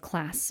kind of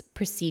class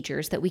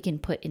procedures that we can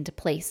put into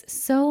place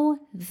so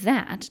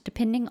that,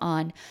 depending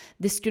on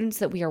the students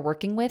that we are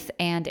working with,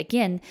 and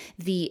again,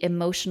 the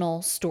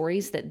emotional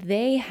stories that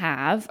they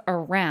have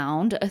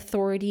around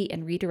authority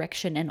and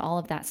redirection and all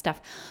of that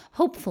stuff,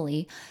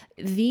 hopefully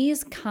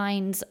these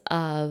kinds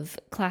of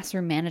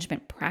classroom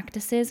management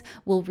practices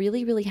will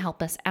really, really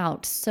help us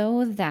out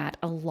so that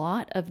a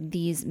lot of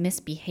these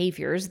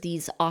misbehaviors,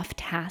 these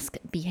off-task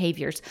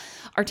behaviors,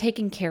 are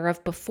taken care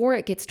of before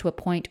it gets to a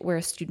point where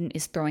a student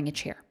is throwing a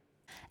chair.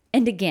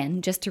 And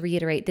again, just to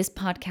reiterate, this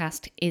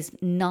podcast is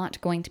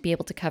not going to be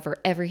able to cover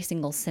every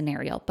single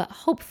scenario, but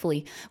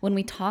hopefully when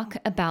we talk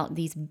about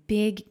these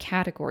big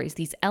categories,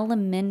 these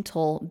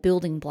elemental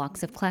building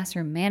blocks of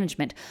classroom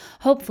management,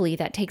 hopefully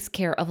that takes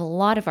care of a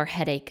lot of our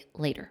headache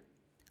later.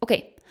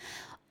 Okay,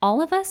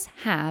 all of us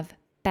have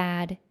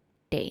bad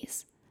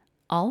days.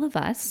 All of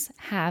us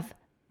have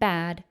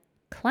bad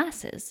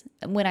classes.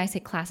 When I say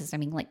classes, I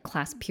mean like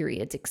class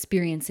periods,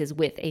 experiences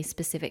with a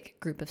specific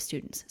group of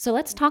students. So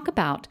let's talk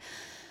about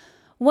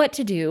what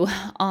to do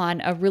on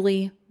a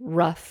really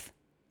rough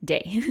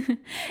day.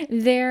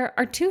 There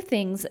are two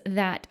things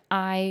that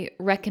I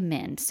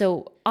recommend.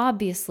 So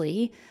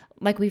obviously,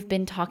 like we've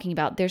been talking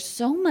about, there's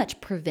so much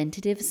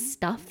preventative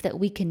stuff that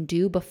we can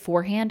do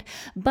beforehand.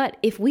 But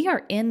if we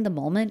are in the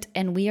moment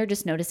and we are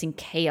just noticing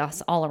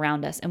chaos all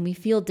around us and we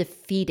feel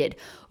defeated,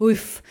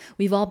 oof,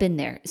 we've all been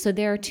there. So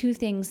there are two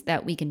things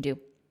that we can do.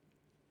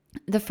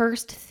 The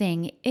first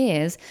thing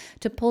is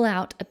to pull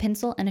out a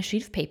pencil and a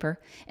sheet of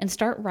paper and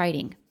start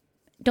writing.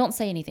 Don't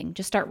say anything,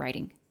 just start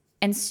writing.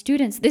 And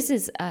students, this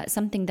is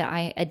something that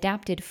I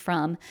adapted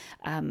from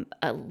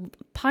a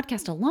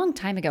podcast a long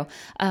time ago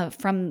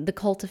from the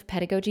Cult of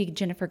Pedagogy,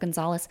 Jennifer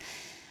Gonzalez.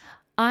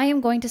 I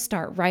am going to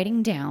start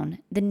writing down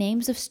the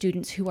names of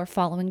students who are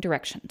following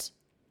directions,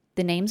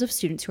 the names of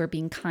students who are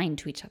being kind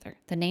to each other,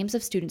 the names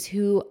of students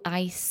who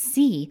I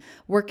see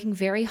working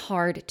very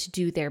hard to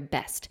do their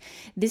best.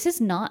 This is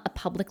not a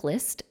public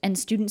list, and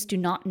students do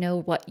not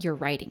know what you're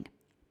writing.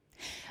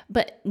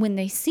 But when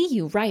they see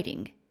you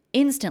writing,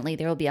 instantly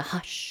there will be a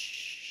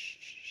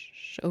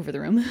hush over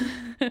the room.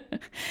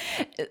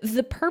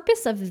 The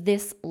purpose of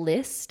this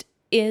list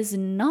is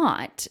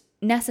not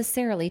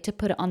necessarily to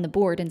put it on the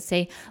board and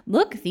say,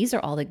 look, these are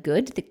all the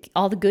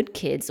good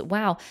kids.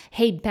 Wow.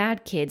 Hey,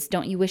 bad kids,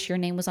 don't you wish your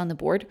name was on the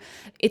board?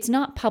 It's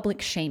not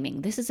public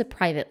shaming. This is a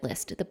private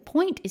list. The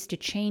point is to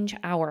change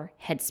our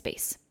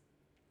headspace.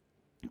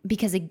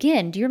 Because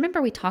again, do you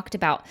remember we talked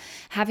about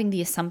having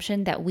the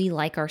assumption that we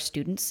like our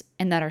students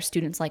and that our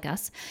students like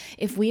us?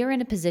 If we are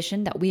in a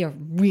position that we are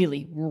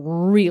really,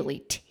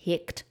 really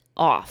ticked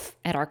off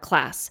at our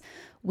class,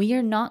 we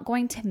are not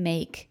going to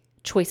make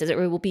choices,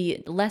 or it will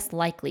be less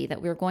likely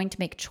that we're going to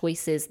make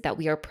choices that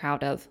we are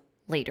proud of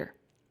later.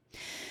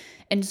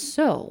 And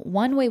so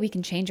one way we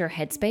can change our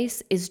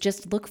headspace is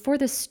just look for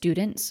the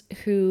students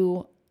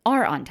who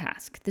are on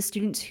task, the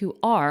students who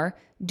are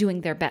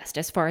doing their best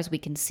as far as we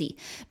can see.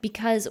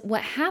 Because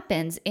what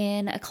happens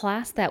in a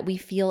class that we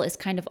feel is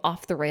kind of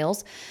off the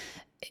rails,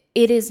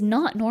 it is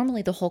not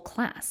normally the whole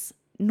class.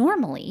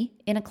 Normally,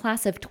 in a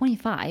class of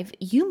 25,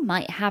 you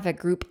might have a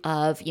group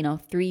of,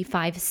 3,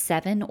 5,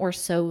 7 or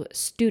so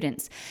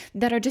students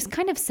that are just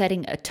kind of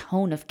setting a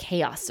tone of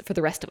chaos for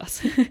the rest of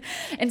us.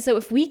 And so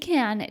if we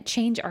can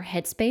change our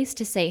headspace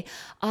to say,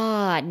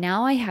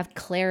 now I have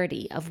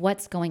clarity of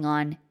what's going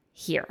on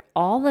here.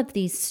 All of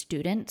these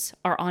students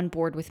are on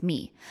board with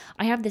me.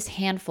 I have this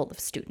handful of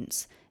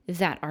students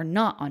that are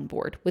not on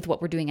board with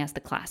what we're doing as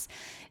the class.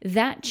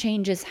 That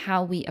changes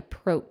how we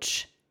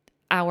approach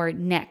our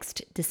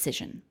next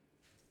decision.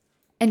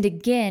 And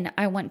again,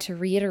 I want to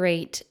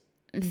reiterate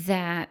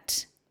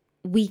that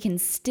we can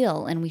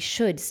still and we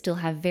should still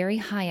have very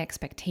high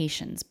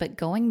expectations. But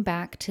going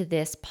back to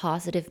this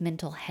positive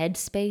mental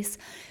headspace,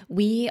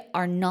 we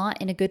are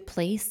not in a good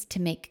place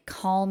to make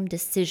calm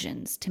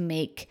decisions, to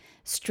make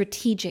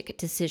strategic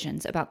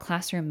decisions about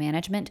classroom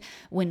management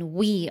when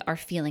we are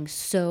feeling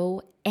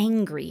so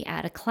angry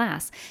at a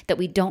class that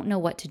we don't know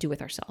what to do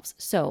with ourselves.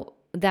 So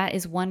that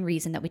is one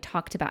reason that we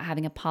talked about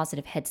having a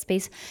positive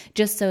headspace,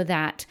 just so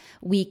that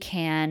we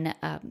can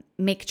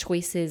make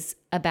choices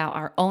about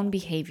our own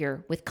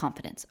behavior with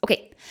confidence.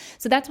 Okay,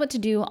 so that's what to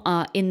do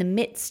in the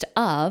midst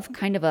of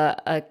kind of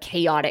a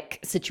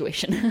chaotic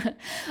situation.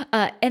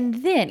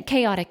 And then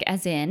chaotic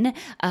as in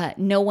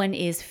no one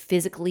is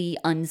physically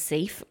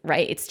unsafe,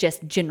 right? It's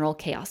just general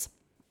chaos.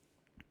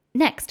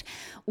 Next,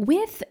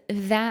 with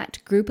that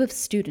group of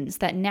students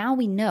that now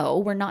we know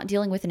we're not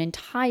dealing with an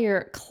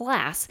entire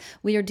class,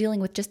 we are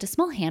dealing with just a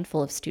small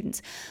handful of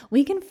students,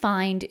 we can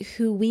find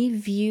who we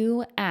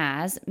view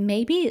as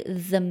maybe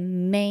the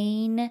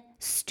main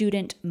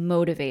student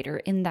motivator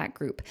in that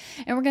group.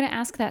 And we're going to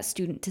ask that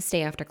student to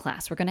stay after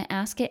class. We're going to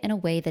ask it in a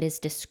way that is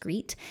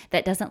discreet,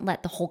 that doesn't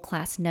let the whole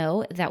class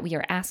know that we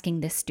are asking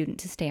this student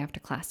to stay after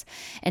class.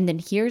 And then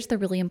here's the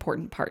really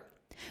important part.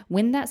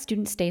 When that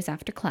student stays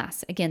after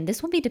class, again,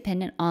 this will be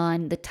dependent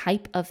on the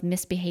type of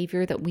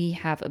misbehavior that we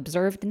have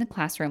observed in the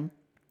classroom.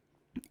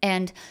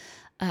 And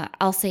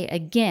I'll say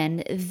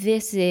again,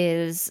 this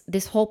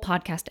whole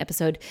podcast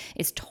episode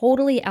is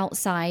totally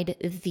outside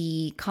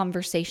the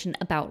conversation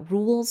about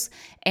rules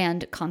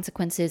and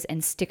consequences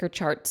and sticker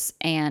charts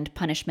and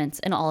punishments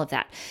and all of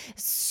that.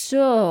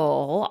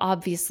 So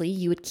obviously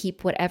you would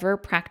keep whatever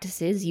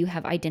practices you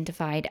have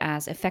identified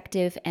as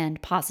effective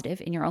and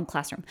positive in your own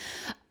classroom.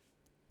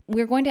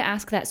 We're going to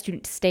ask that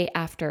student to stay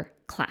after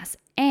class.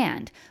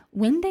 And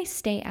when they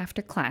stay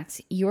after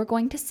class, you're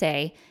going to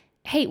say,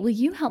 hey, will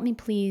you help me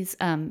please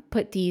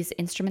put these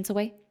instruments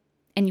away?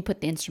 And you put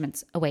the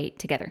instruments away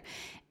together.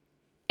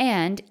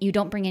 And you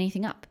don't bring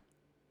anything up.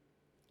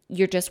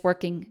 You're just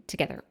working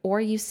together.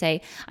 Or you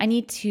say, I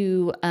need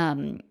to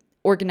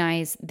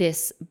organize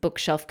this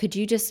bookshelf. Could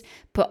you just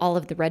put all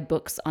of the red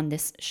books on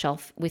this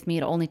shelf with me?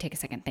 It'll only take a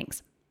second.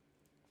 Thanks.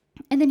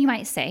 And then you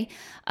might say,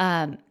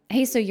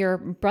 hey, so your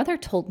brother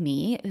told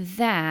me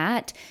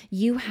that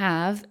you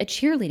have a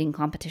cheerleading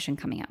competition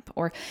coming up,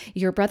 or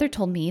your brother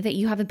told me that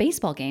you have a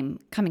baseball game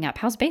coming up.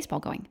 How's baseball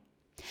going?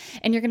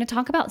 And you're going to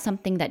talk about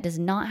something that does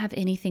not have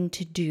anything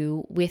to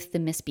do with the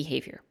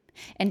misbehavior.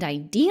 And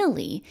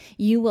ideally,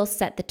 you will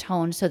set the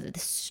tone so that the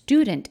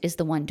student is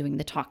the one doing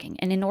the talking.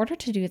 And in order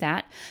to do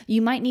that, you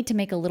might need to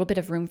make a little bit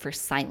of room for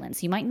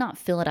silence. You might not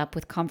fill it up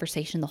with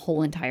conversation the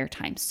whole entire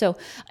time. So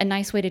a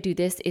nice way to do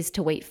this is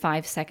to wait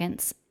 5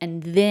 seconds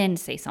and then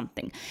say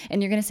something.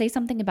 And you're going to say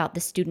something about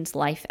the student's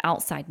life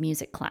outside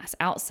music class,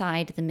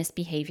 outside the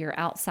misbehavior,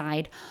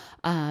 outside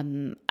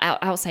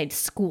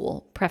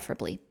school,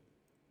 preferably.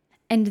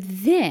 And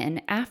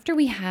then after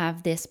we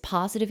have this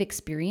positive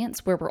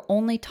experience where we're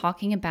only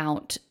talking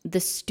about the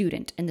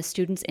student and the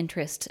student's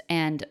interests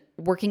and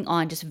working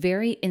on just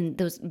in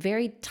those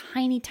very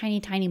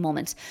tiny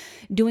moments,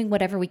 doing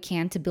whatever we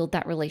can to build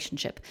that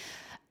relationship.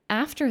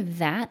 After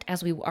that,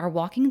 as we are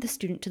walking the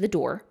student to the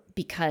door,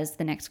 because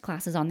the next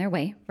class is on their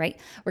way, right?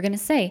 We're going to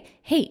say,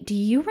 hey, do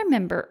you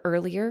remember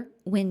earlier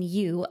when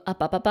you,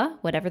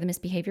 whatever the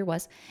misbehavior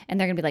was? And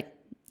they're going to be like,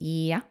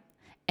 yeah.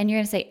 And you're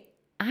going to say,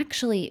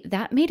 actually,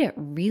 that made it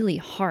really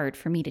hard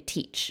for me to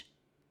teach.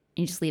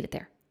 And you just leave it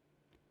there.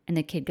 And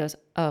the kid goes,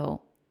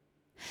 oh.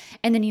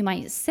 And then you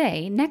might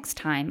say, next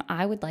time,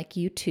 I would like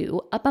you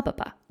to,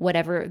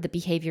 whatever the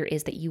behavior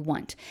is that you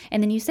want.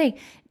 And then you say,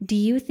 do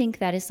you think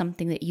that is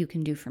something that you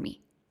can do for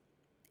me?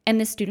 And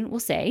the student will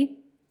say,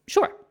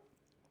 sure.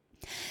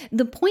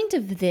 The point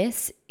of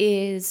this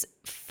is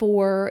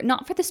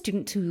not for the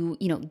student to,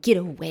 get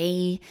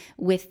away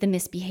with the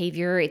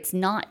misbehavior. It's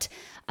not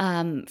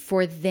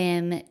for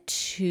them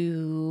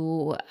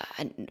to,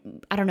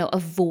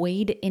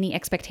 avoid any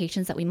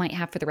expectations that we might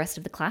have for the rest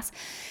of the class.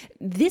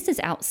 This is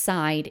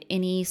outside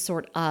any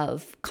sort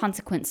of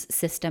consequence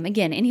system.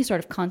 Again, any sort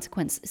of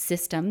consequence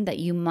system that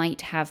you might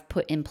have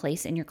put in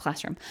place in your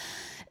classroom.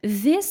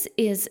 This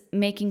is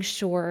making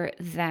sure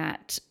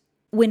that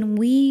when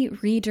we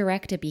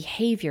redirect a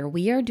behavior,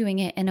 we are doing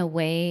it in a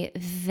way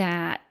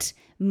that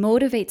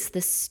motivates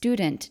the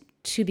student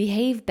to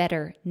behave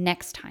better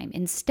next time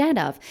instead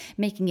of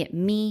making it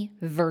me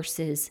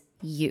versus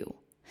you.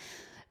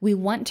 We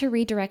want to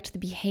redirect the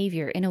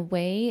behavior in a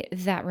way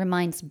that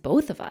reminds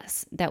both of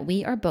us that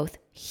we are both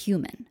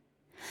human.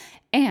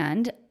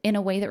 And in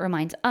a way that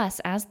reminds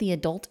us as the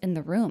adult in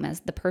the room,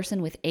 as the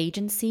person with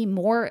agency,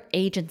 more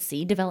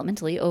agency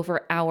developmentally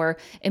over our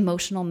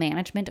emotional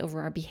management,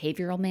 over our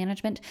behavioral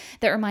management,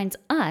 that reminds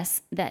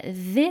us that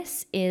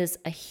this is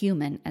a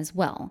human as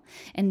well.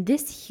 And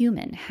this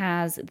human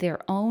has their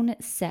own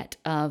set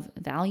of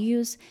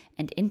values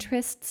and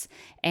interests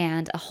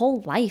and a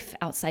whole life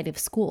outside of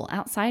school,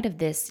 outside of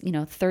this,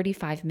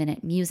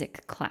 35-minute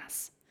music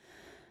class.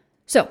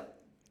 So,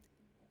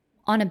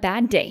 on a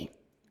bad day,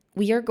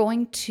 we are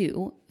going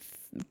to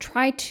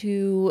try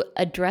to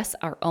address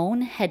our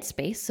own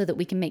headspace so that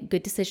we can make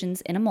good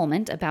decisions in a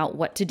moment about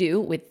what to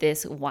do with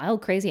this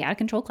wild, crazy, out of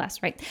control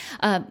class, right?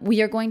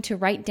 We are going to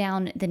write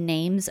down the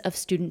names of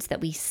students that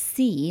we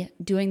see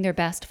doing their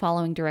best,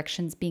 following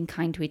directions, being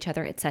kind to each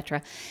other,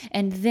 etc.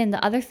 And then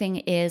the other thing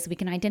is we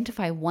can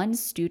identify one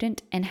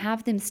student and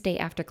have them stay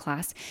after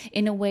class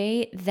in a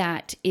way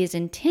that is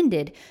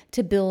intended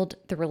to build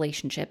the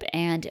relationship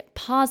and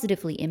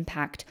positively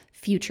impact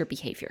future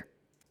behavior.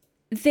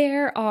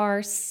 There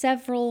are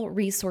several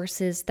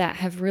resources that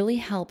have really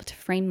helped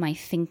frame my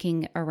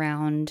thinking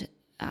around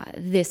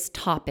this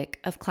topic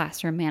of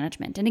classroom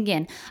management. And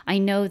again, I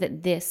know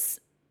that this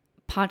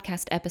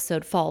podcast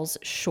episode falls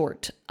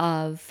short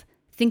of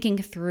thinking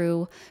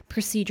through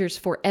procedures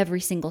for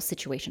every single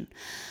situation.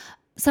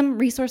 Some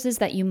resources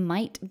that you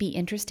might be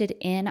interested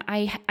in,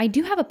 I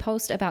do have a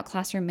post about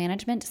classroom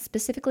management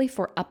specifically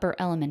for upper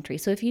elementary.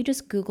 So if you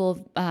just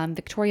Google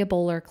Victoria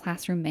Bowler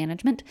classroom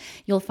management,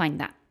 you'll find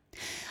that.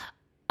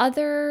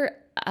 Other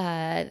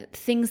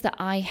things that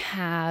I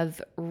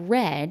have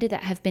read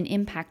that have been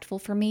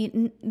impactful for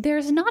me,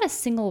 there's not a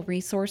single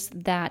resource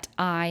that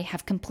I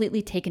have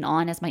completely taken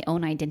on as my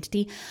own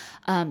identity.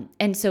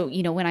 And so,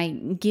 when I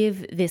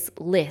give this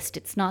list,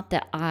 it's not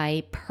that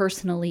I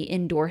personally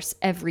endorse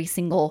every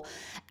single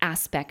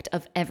aspect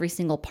of every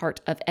single part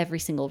of every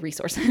single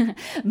resource,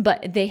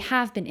 but they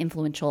have been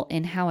influential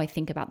in how I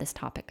think about this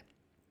topic.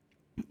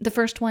 The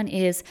first one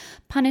is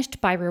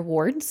Punished by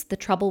Rewards, The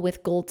Trouble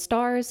with Gold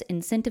Stars,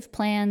 Incentive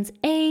Plans,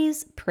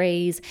 A's,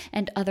 Praise,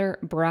 and Other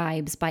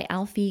Bribes by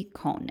Alfie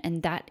Kohn.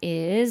 And that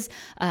is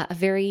a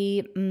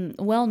very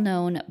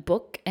well-known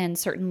book, and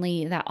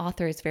certainly that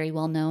author is very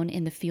well-known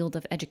in the field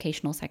of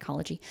educational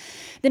psychology.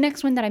 The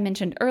next one that I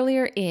mentioned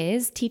earlier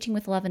is Teaching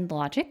with Love and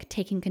Logic,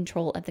 Taking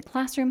Control of the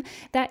Classroom.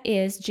 That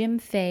is Jim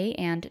Fay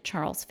and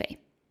Charles Fay.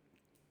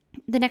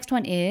 The next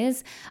one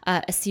is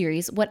a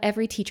series, What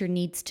Every Teacher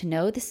Needs to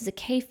Know. This is a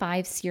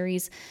K-5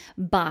 series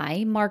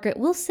by Margaret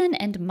Wilson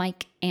and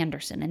Mike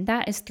Anderson, and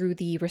that is through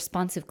the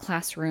Responsive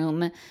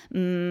Classroom,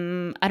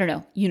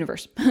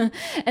 universe.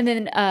 And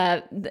then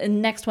the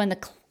next one, the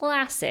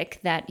classic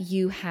that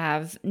you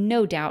have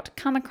no doubt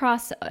come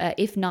across,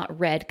 if not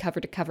read cover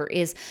to cover,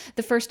 is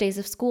The First Days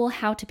of School,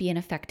 How to Be an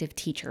Effective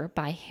Teacher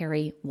by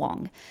Harry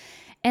Wong.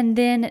 And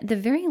then the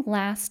very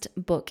last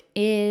book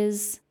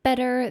is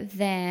Better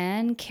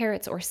Than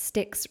Carrots or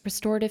Sticks,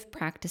 Restorative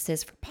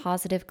Practices for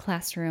Positive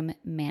Classroom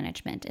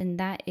Management. And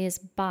that is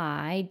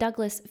by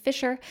Douglas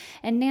Fisher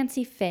and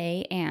Nancy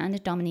Fay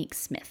and Dominique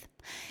Smith.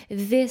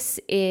 This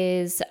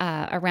is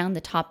around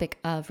the topic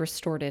of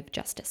restorative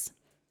justice.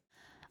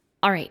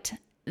 All right.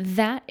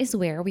 That is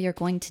where we are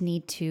going to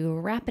need to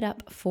wrap it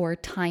up for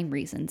time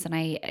reasons. And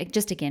I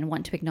just, again,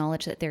 want to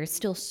acknowledge that there is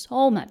still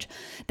so much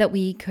that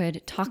we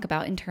could talk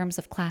about in terms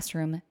of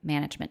classroom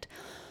management.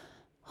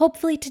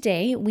 Hopefully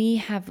today we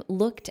have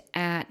looked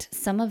at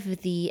some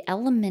of the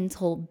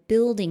elemental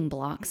building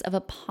blocks of a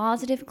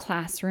positive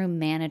classroom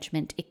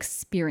management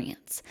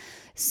experience.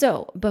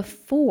 So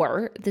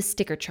before the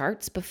sticker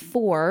charts,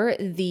 before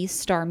the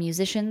star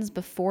musicians,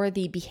 before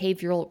the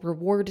behavioral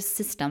reward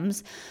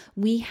systems,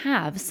 we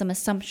have some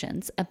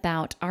assumptions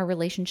about our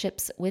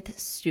relationships with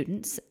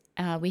students.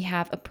 We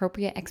have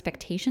appropriate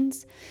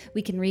expectations.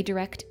 We can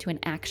redirect to an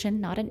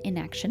action, not an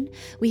inaction.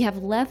 We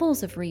have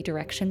levels of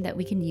redirection that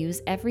we can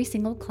use every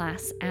single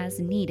class as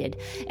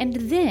needed. And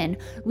then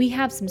we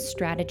have some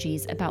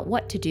strategies about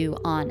what to do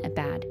on a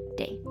bad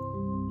day.